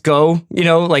not pass go,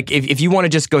 like if you want to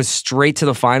just go straight to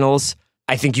the finals,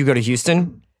 I think you go to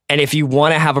Houston. And if you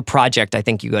want to have a project, I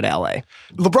think you go to LA.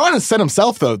 LeBron has said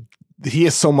himself, though, he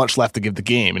has so much left to give the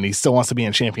game and he still wants to be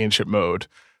in championship mode.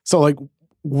 So, like,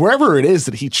 wherever it is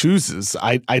that he chooses,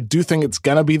 I do think it's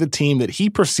going to be the team that he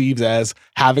perceives as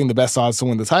having the best odds to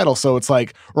win the title. So it's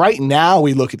like right now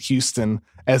we look at Houston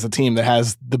as a team that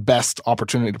has the best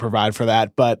opportunity to provide for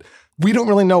that. But we don't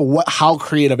really know how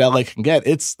creative LA can get.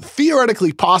 It's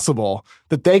theoretically possible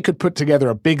that they could put together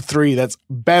a big three that's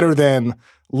better than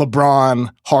LeBron,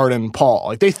 Harden, Paul.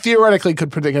 Like, they theoretically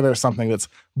could put together something that's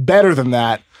better than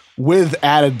that with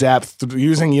added depth,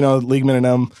 using, league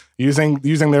minimum, using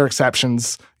their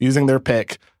exceptions, using their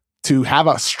pick to have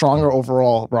a stronger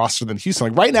overall roster than Houston.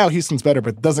 Like, right now, Houston's better,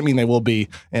 but it doesn't mean they will be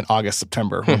in August,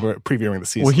 September when we're previewing the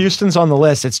season. Well, Houston's on the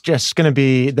list. It's just going to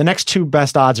be the next two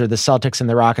best odds are the Celtics and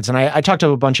the Rockets. And I talked to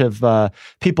a bunch of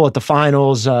people at the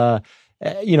finals.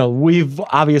 We've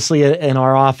obviously in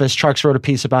our office, Trucks wrote a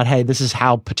piece about, hey, this is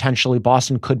how potentially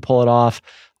Boston could pull it off.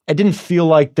 I didn't feel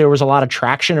like there was a lot of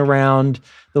traction around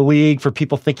the league for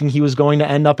people thinking he was going to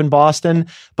end up in Boston,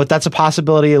 but that's a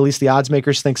possibility. At least the odds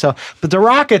makers think so. But the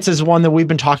Rockets is one that we've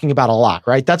been talking about a lot,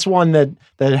 right? That's one that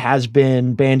has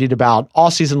been bandied about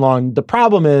all season long. The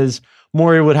problem is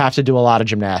Morey would have to do a lot of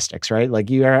gymnastics, right? Like,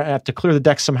 you have to clear the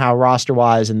deck somehow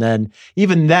roster-wise, and then,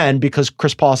 even then, because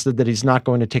Chris Paul said that he's not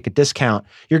going to take a discount,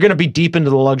 you're going to be deep into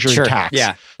the luxury tax.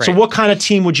 Yeah, right. So what kind of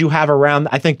team would you have around?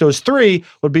 I think those three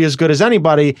would be as good as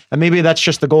anybody, and maybe that's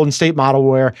just the Golden State model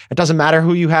where it doesn't matter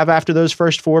who you have after those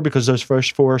first four because those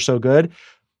first four are so good.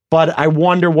 But I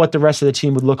wonder what the rest of the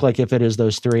team would look like if it is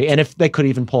those three, and if they could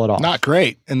even pull it off. Not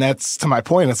great. And that's, to my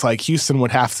point, it's like Houston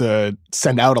would have to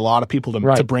send out a lot of people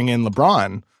to bring in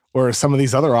LeBron, or some of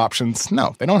these other options.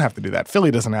 No, they don't have to do that.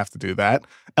 Philly doesn't have to do that.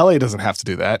 LA doesn't have to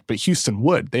do that, but Houston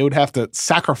would. They would have to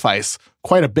sacrifice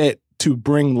quite a bit to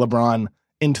bring LeBron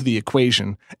into the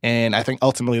equation. And I think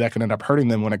ultimately that could end up hurting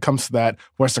them when it comes to that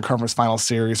Western Conference Finals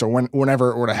series, or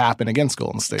whenever it were to happen against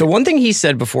Golden State. The one thing he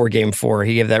said before Game 4,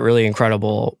 he gave that really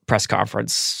incredible press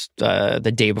conference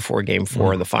the day before Game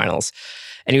 4 of the finals.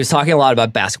 And he was talking a lot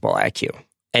about basketball IQ.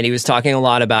 And he was talking a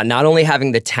lot about not only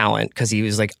having the talent, because he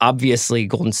was like, obviously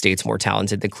Golden State's more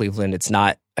talented than Cleveland. It's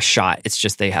not a shot. It's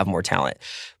just they have more talent.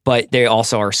 But they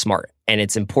also are smart. And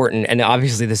it's important. And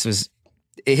obviously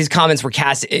his comments were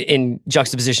cast in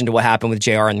juxtaposition to what happened with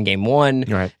JR in Game 1,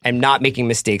 right, and not making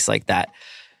mistakes like that.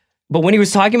 But when he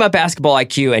was talking about basketball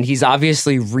IQ, and he's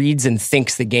obviously reads and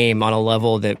thinks the game on a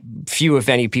level that few, if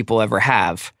any, people ever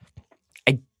have,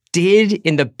 I did,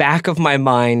 in the back of my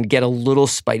mind, get a little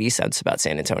spidey sense about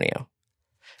San Antonio.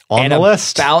 On the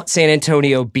list. About San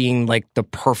Antonio being like the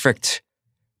perfect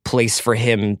place for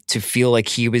him to feel like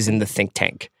he was in the think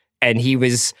tank. And he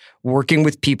was working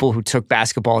with people who took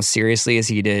basketball as seriously as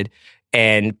he did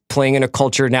and playing in a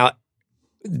culture. Now,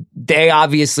 they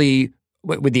obviously,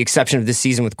 with the exception of this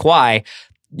season with Kawhi,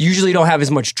 usually don't have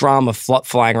as much drama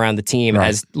flying around the team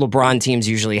as LeBron teams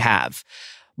usually have.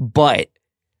 But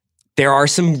there are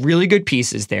some really good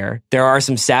pieces there. There are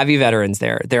some savvy veterans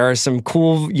there. There are some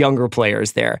cool younger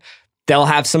players there. They'll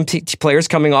have some players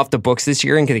coming off the books this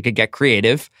year and they could get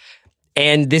creative.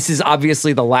 And this is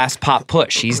obviously the last pop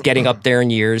push. He's getting up there in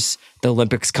years. The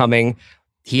Olympics coming.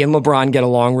 He and LeBron get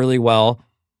along really well.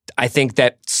 I think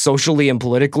that socially and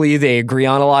politically, they agree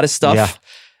on a lot of stuff.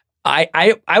 Yeah.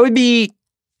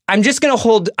 I'm just going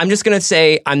to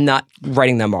say I'm not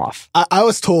writing them off. I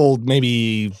was told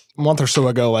maybe a month or so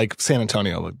ago, like, San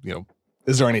Antonio,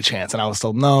 is there any chance? And I was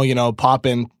told, no, Pop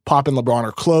and LeBron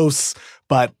are close,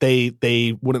 but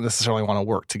they wouldn't necessarily want to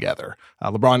work together.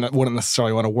 LeBron wouldn't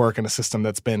necessarily want to work in a system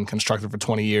that's been constructed for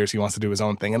 20 years. He wants to do his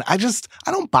own thing. And I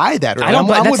don't buy that. Right?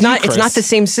 It's not the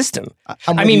same system.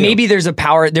 Maybe there's a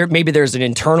power there. Maybe there's an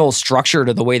internal structure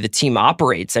to the way the team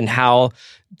operates and how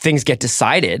things get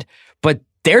decided. But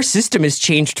their system has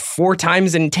changed 4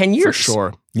 times in 10 years. For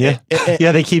sure. Yeah.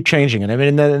 They keep changing it. I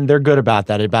mean, they're good about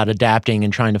that, about adapting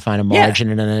and trying to find a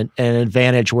margin and an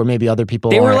advantage where maybe other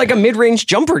people They were like a mid-range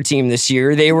jumper team this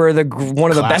year. They were one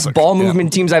of the best ball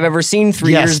movement teams I've ever seen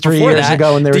 3 years before that.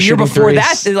 Ago when they were the year before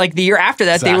threes. that, like the year after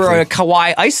that, they were a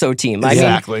Kawhi ISO team.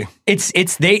 Exactly. I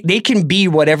mean, they can be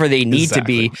whatever they need to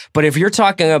be. But if you're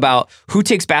talking about who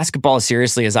takes basketball as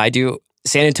seriously as I do,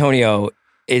 San Antonio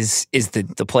is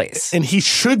the place. And he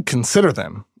should consider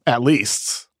them, at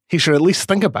least. He should at least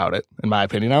think about it, in my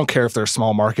opinion. I don't care if they're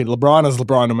small market. LeBron is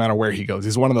LeBron no matter where he goes.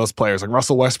 He's one of those players. Like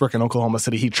Russell Westbrook in Oklahoma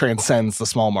City, he transcends the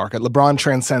small market. LeBron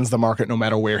transcends the market no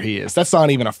matter where he is. That's not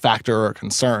even a factor or a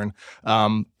concern.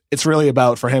 It's really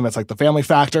about, for him, it's like the family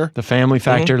factor. The family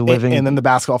factor, living. And then the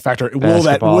basketball factor.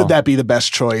 Would that be the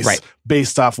best choice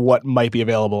based off what might be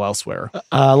available elsewhere?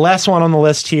 Last one on the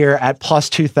list here at plus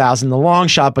 2,000, the long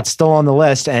shot, but still on the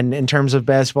list. And in terms of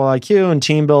basketball IQ and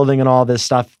team building and all this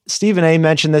stuff, Stephen A.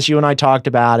 mentioned this. You and I talked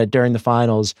about it during the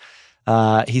finals.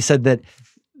 He said that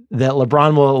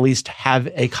LeBron will at least have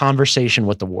a conversation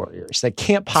with the Warriors. That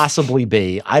can't possibly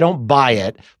be. I don't buy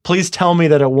it. Please tell me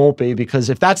that it won't be, because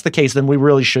if that's the case, then we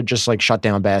really should just like shut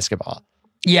down basketball.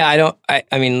 Yeah,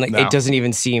 I mean, like, it doesn't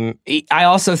even seem. I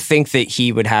also think that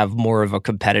he would have more of a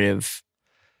competitive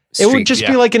streak. It would just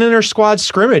be like an inter squad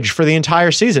scrimmage for the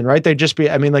entire season, right? They'd just be.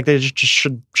 I mean, like they just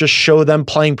should just show them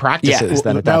playing practices. Yeah,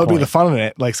 then at that would point. be the fun in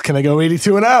it. Like, can they go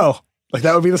 82-0? Like,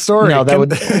 that would be the story. No, that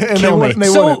would kill me.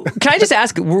 So, can I just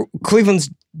ask, Cleveland's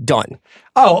done?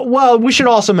 Oh, well, we should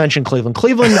also mention Cleveland.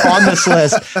 Cleveland on this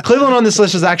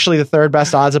list is actually the third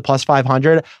best odds at plus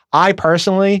 500. I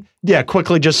personally,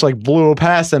 quickly just like blew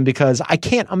past them because I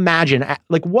can't imagine,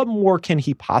 like, what more can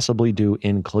he possibly do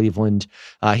in Cleveland?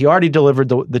 He already delivered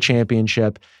the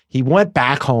championship. He went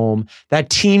back home. That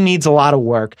team needs a lot of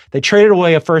work. They traded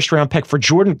away a first-round pick for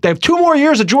Jordan. They have 2 more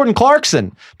years of Jordan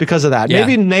Clarkson because of that. Yeah.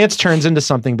 Maybe Nance turns into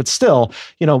something, but still,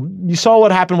 you saw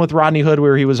what happened with Rodney Hood,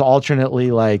 where he was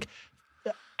alternately like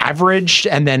averaged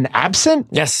and then absent.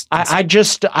 Yes. I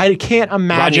can't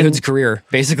imagine Rodney Hood's career,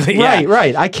 basically.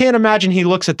 Right. I can't imagine he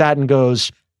looks at that and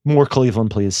goes, more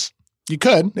Cleveland, please. You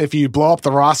could, if you blow up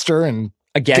the roster and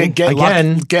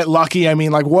get lucky. I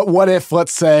mean, like, what if,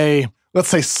 let's say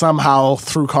somehow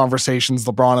through conversations,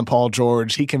 LeBron and Paul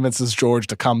George, he convinces George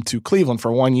to come to Cleveland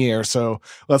for 1 year. So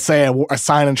let's say a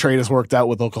sign and trade has worked out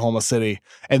with Oklahoma City.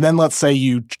 And then let's say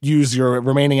you use your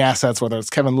remaining assets, whether it's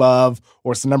Kevin Love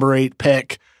or it's the number 8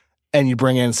 pick, and you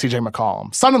bring in CJ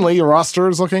McCollum. Suddenly your roster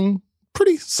is looking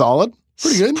pretty solid.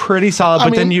 Pretty good. Pretty solid.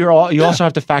 But then you also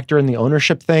have to factor in the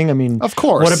ownership thing. I mean, of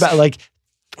course. What about like,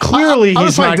 clearly I'm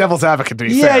he's playing not devil's advocate to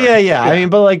be fair. Yeah. I mean,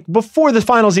 but like before the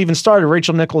finals even started,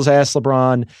 Rachel Nichols asked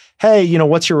LeBron, hey,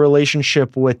 what's your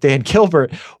relationship with Dan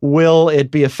Gilbert? Will it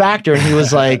be a factor? And he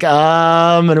was like,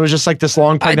 and it was just like this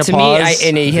long pregnant pause.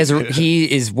 To me,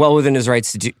 he is well within his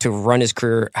rights to run his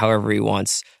career however he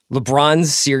wants.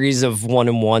 LeBron's series of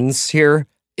 1-and-1s here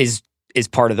is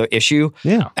part of the issue.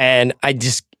 Yeah. And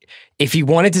if he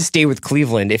wanted to stay with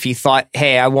Cleveland, if he thought,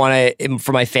 hey, I want to,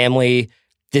 for my family,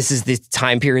 this is the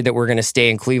time period that we're going to stay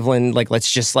in Cleveland. Like,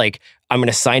 let's just I'm going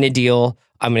to sign a deal.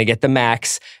 I'm going to get the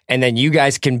max. And then you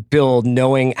guys can build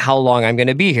knowing how long I'm going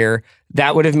to be here.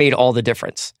 That would have made all the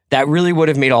difference. That really would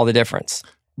have made all the difference.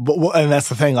 And that's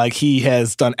the thing. Like, he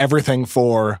has done everything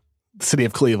for the city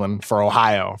of Cleveland, for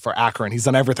Ohio, for Akron. He's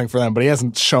done everything for them, but he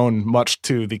hasn't shown much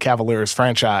to the Cavaliers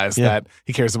franchise that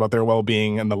he cares about their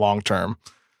well-being in the long term.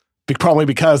 Probably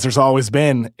because there's always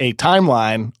been a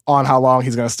timeline on how long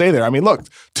he's going to stay there. I mean, look,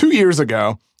 2 years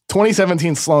ago,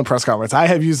 2017 Sloan press conference, I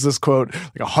have used this quote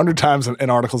like 100 times in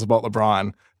articles about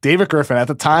LeBron. David Griffin, at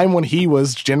the time when he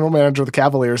was general manager of the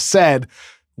Cavaliers, said,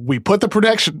 we put the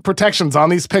protections on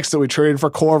these picks that we traded for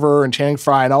Korver and Channing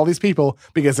Frye and all these people,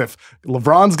 because if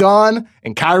LeBron's gone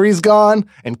and Kyrie's gone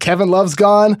and Kevin Love's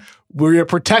gone, we're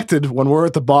protected when we're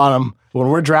at the bottom. When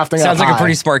we're drafting sounds like a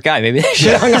pretty smart guy. Maybe they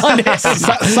should hang on to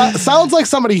sounds like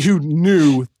somebody who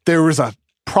knew there was a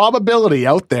probability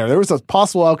out there. There was a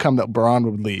possible outcome that Braun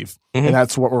would leave. Mm-hmm. And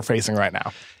that's what we're facing right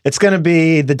now. It's going to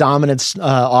be the dominant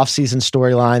offseason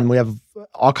storyline. We have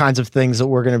all kinds of things that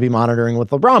we're going to be monitoring with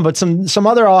LeBron, but some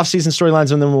other offseason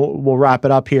storylines, and then we'll wrap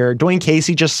it up here. Dwayne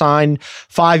Casey just signed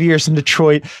 5 years in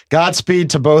Detroit. Godspeed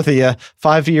to both of you.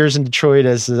 5 years in Detroit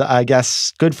is, I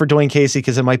guess, good for Dwayne Casey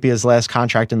because it might be his last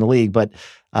contract in the league, but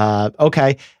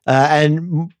okay.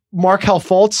 And Markelle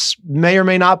Fultz may or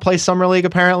may not play Summer League,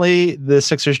 apparently. The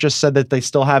Sixers just said that they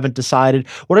still haven't decided.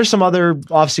 What are some other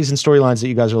offseason storylines that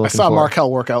you guys are looking for? I saw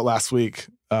Markelle work out last week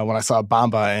when I saw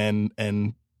Bamba,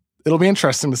 and it'll be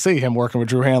interesting to see him working with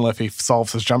Drew Hanlon if he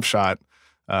solves his jump shot.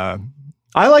 I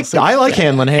like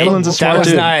Hanlon. Hanlon's a smart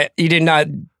dude. You did not.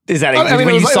 Is that?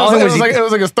 It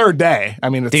was like his third day. I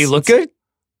mean, did he look good?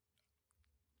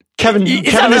 Kevin is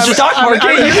the stock market.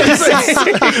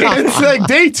 It's like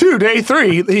day 2, day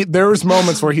 3. There was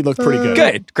moments where he looked pretty good.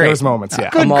 Good, great. There was moments,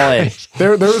 yeah. I'm all in.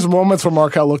 There was moments where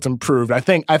Markelle looked improved. I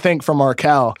think for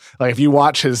Markelle, like if you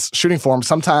watch his shooting form,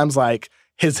 sometimes like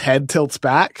his head tilts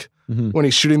back when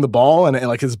he's shooting the ball, and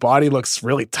like his body looks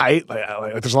really tight.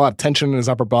 Like there's a lot of tension in his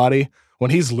upper body. when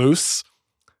he's loose,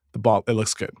 the ball, it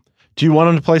looks good. Do you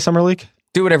want him to play Summer League?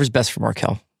 Do whatever's best for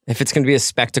Markelle. If it's going to be a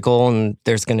spectacle and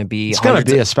there's going to be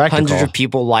hundreds of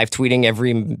people live tweeting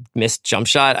every missed jump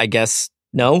shot, I guess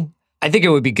no. I think it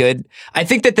would be good. I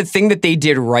think that the thing that they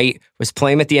did right was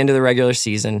play him at the end of the regular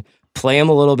season, play him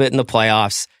a little bit in the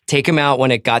playoffs, take him out when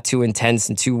it got too intense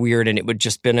and too weird and it would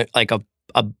just been like a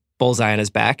bullseye on his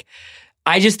back.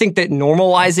 I just think that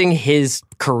normalizing his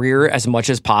career as much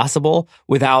as possible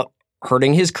without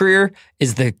hurting his career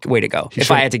is the way to go,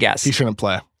 if I had to guess. He shouldn't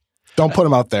play. Don't put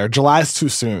him out there. July is too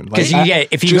soon. Because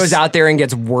if he goes out there and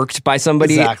gets worked by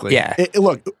somebody, exactly. Yeah.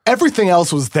 Look, everything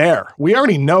else was there. We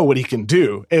already know what he can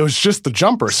do. It was just the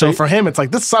jumper. So for him, it's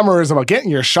like this summer is about getting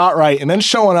your shot right and then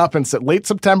showing up in late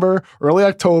September, early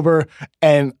October,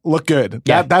 and look good.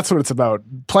 That's what it's about.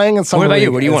 Playing in summer. What about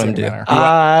you? What do you want him to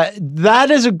do?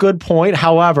 That is a good point.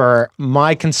 However,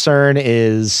 my concern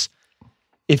is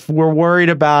if we're worried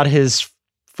about his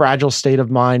fragile state of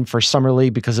mind for Summer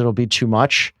League because it'll be too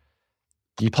much.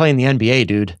 You play in the NBA,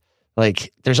 dude.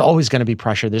 Like, there's always going to be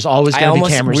pressure. There's always going to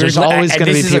be cameras. There's always going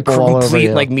to be people all over you. This is a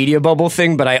complete like media bubble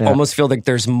thing, but I almost feel like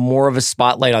there's more of a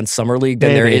spotlight on Summer League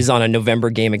than there is on a November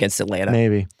game against Atlanta.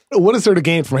 Maybe. What is there to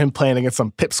gain from him playing against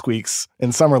some pipsqueaks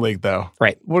in Summer League, though?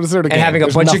 Right. What is there to gain? And having a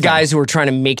bunch of guys who are trying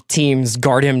to make teams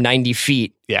guard him 90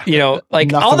 feet. Yeah. You know,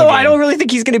 like, although I don't really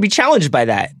think he's going to be challenged by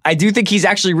that. I do think he's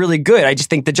actually really good. I just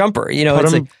think the jumper, you know,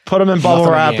 put him in bubble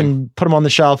wrap and put him on the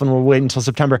shelf, and we'll wait until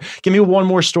September. Give me one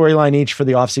more storyline each for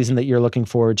the offseason that you're looking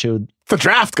forward to. The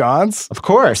draft, Gons. Of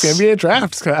course. It's NBA draft.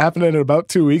 It's going to happen in about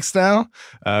 2 weeks now.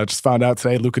 Just found out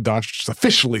today Luka Doncic is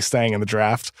officially staying in the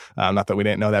draft. Not that we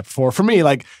didn't know that before. For me,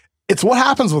 like, it's what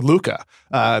happens with Luka.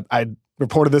 I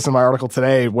reported this in my article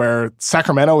today where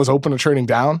Sacramento is open to trading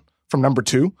down from number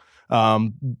 2.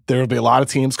 There will be a lot of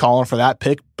teams calling for that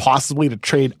pick, possibly to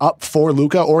trade up for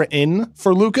Luka or in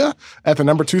for Luka at the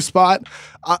number 2 spot.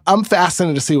 I'm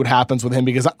fascinated to see what happens with him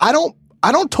because I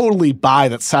don't totally buy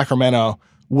that Sacramento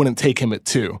wouldn't take him at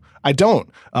 2. I don't.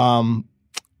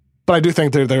 But I do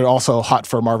think they're also hot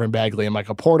for Marvin Bagley and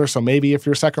Michael Porter. So maybe if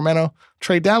you're Sacramento,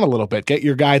 trade down a little bit, get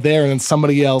your guy there, and then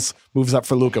somebody else moves up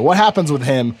for Luka. What happens with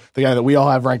him, the guy that we all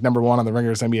have ranked number 1 on the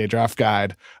Ringers NBA Draft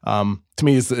Guide, to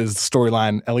me is the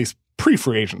storyline, at least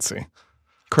pre-free agency.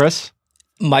 Chris?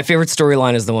 My favorite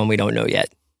storyline is the one we don't know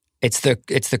yet. It's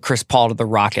the Chris Paul to the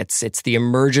Rockets. It's the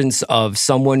emergence of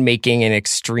someone making an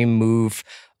extreme move,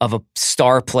 of a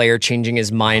star player changing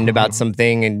his mind about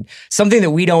something, and something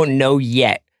that we don't know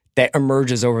yet that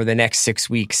emerges over the next 6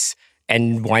 weeks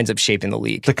and winds up shaping the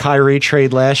league. The Kyrie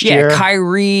trade last year. Yeah,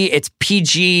 Kyrie, it's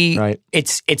PG. Right.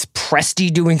 It's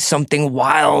Presti doing something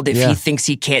wild if he thinks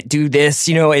he can't do this.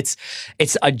 You know, it's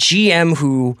a GM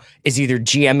who is either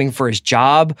GMing for his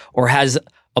job or has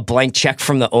a blank check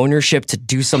from the ownership to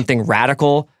do something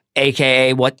radical.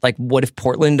 AKA what if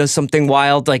Portland does something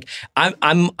wild? Like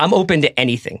I'm open to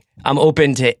anything. I'm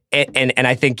open to it, and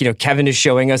I think, you know, Kevin is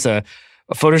showing us a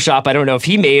Photoshop I don't know if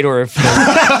he made or if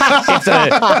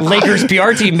the Lakers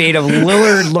PR team made of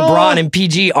Lillard, LeBron, and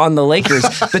PG on the Lakers.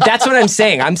 But that's what I'm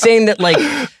saying. I'm saying that, like,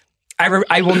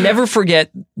 I will never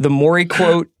forget the Morey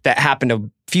quote that happened a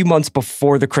few months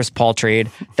before the Chris Paul trade.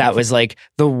 That was like,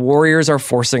 the Warriors are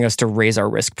forcing us to raise our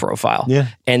risk profile. Yeah.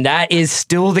 And that is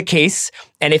still the case.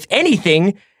 And if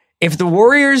anything, if the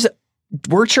Warriors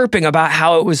were chirping about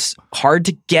how it was hard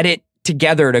to get it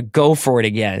together to go for it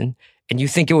again, and you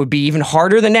think it would be even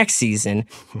harder the next season,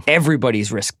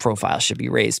 everybody's risk profile should be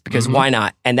raised, because why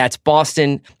not? And that's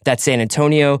Boston, that's San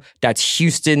Antonio, that's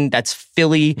Houston, that's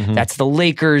Philly, that's the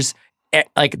Lakers.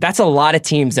 Like, that's a lot of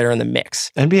teams that are in the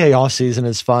mix. NBA offseason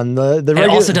is fun. It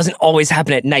also doesn't always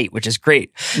happen at night, which is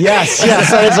great. Yes,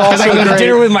 that is also I go great. to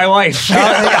dinner with my wife.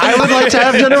 I would like to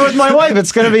have dinner with my wife.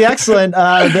 It's going to be excellent.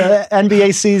 The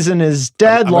NBA season is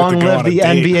dead. Long live the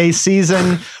NBA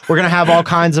season. We're going to have all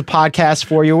kinds of podcasts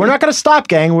for you. We're not going to stop,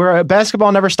 gang.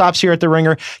 Basketball never stops here at The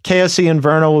Ringer. KOC and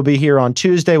Verno will be here on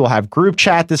Tuesday. We'll have group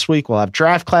chat this week. We'll have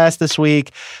draft class this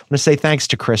week. I'm going to say thanks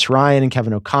to Chris Ryan and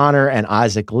Kevin O'Connor and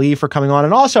Isaac Lee for coming on.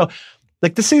 And also,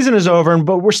 like, the season is over,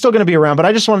 but we're still going to be around. But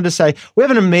I just wanted to say we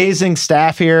have an amazing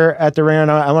staff here at The Ringer.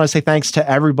 And I want to say thanks to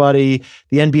everybody,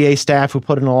 the NBA staff who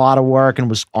put in a lot of work and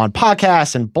was on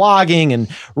podcasts and blogging and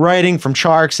writing, from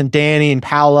Sharks and Danny and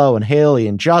Paolo and Haley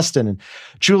and Justin and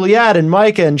Juliet and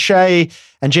Micah and Shay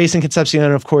and Jason Concepcion,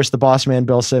 and of course the boss man,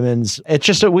 Bill Simmons. It's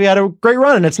just that we had a great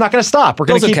run, and it's not going to stop. We're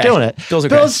going to keep doing it.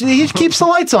 Bill's, he keeps the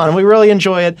lights on, and we really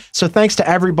enjoy it. So thanks to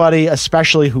everybody,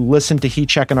 especially who listened to Heat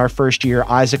Check in our first year.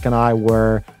 Isaac and I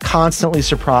were constantly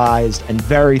surprised and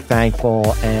very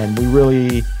thankful, and we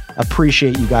really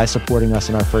appreciate you guys supporting us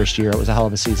in our first year. It was a hell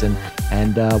of a season.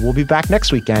 And we'll be back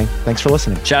next week, gang. Thanks for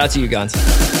listening. Shout out to you,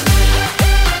 Guns.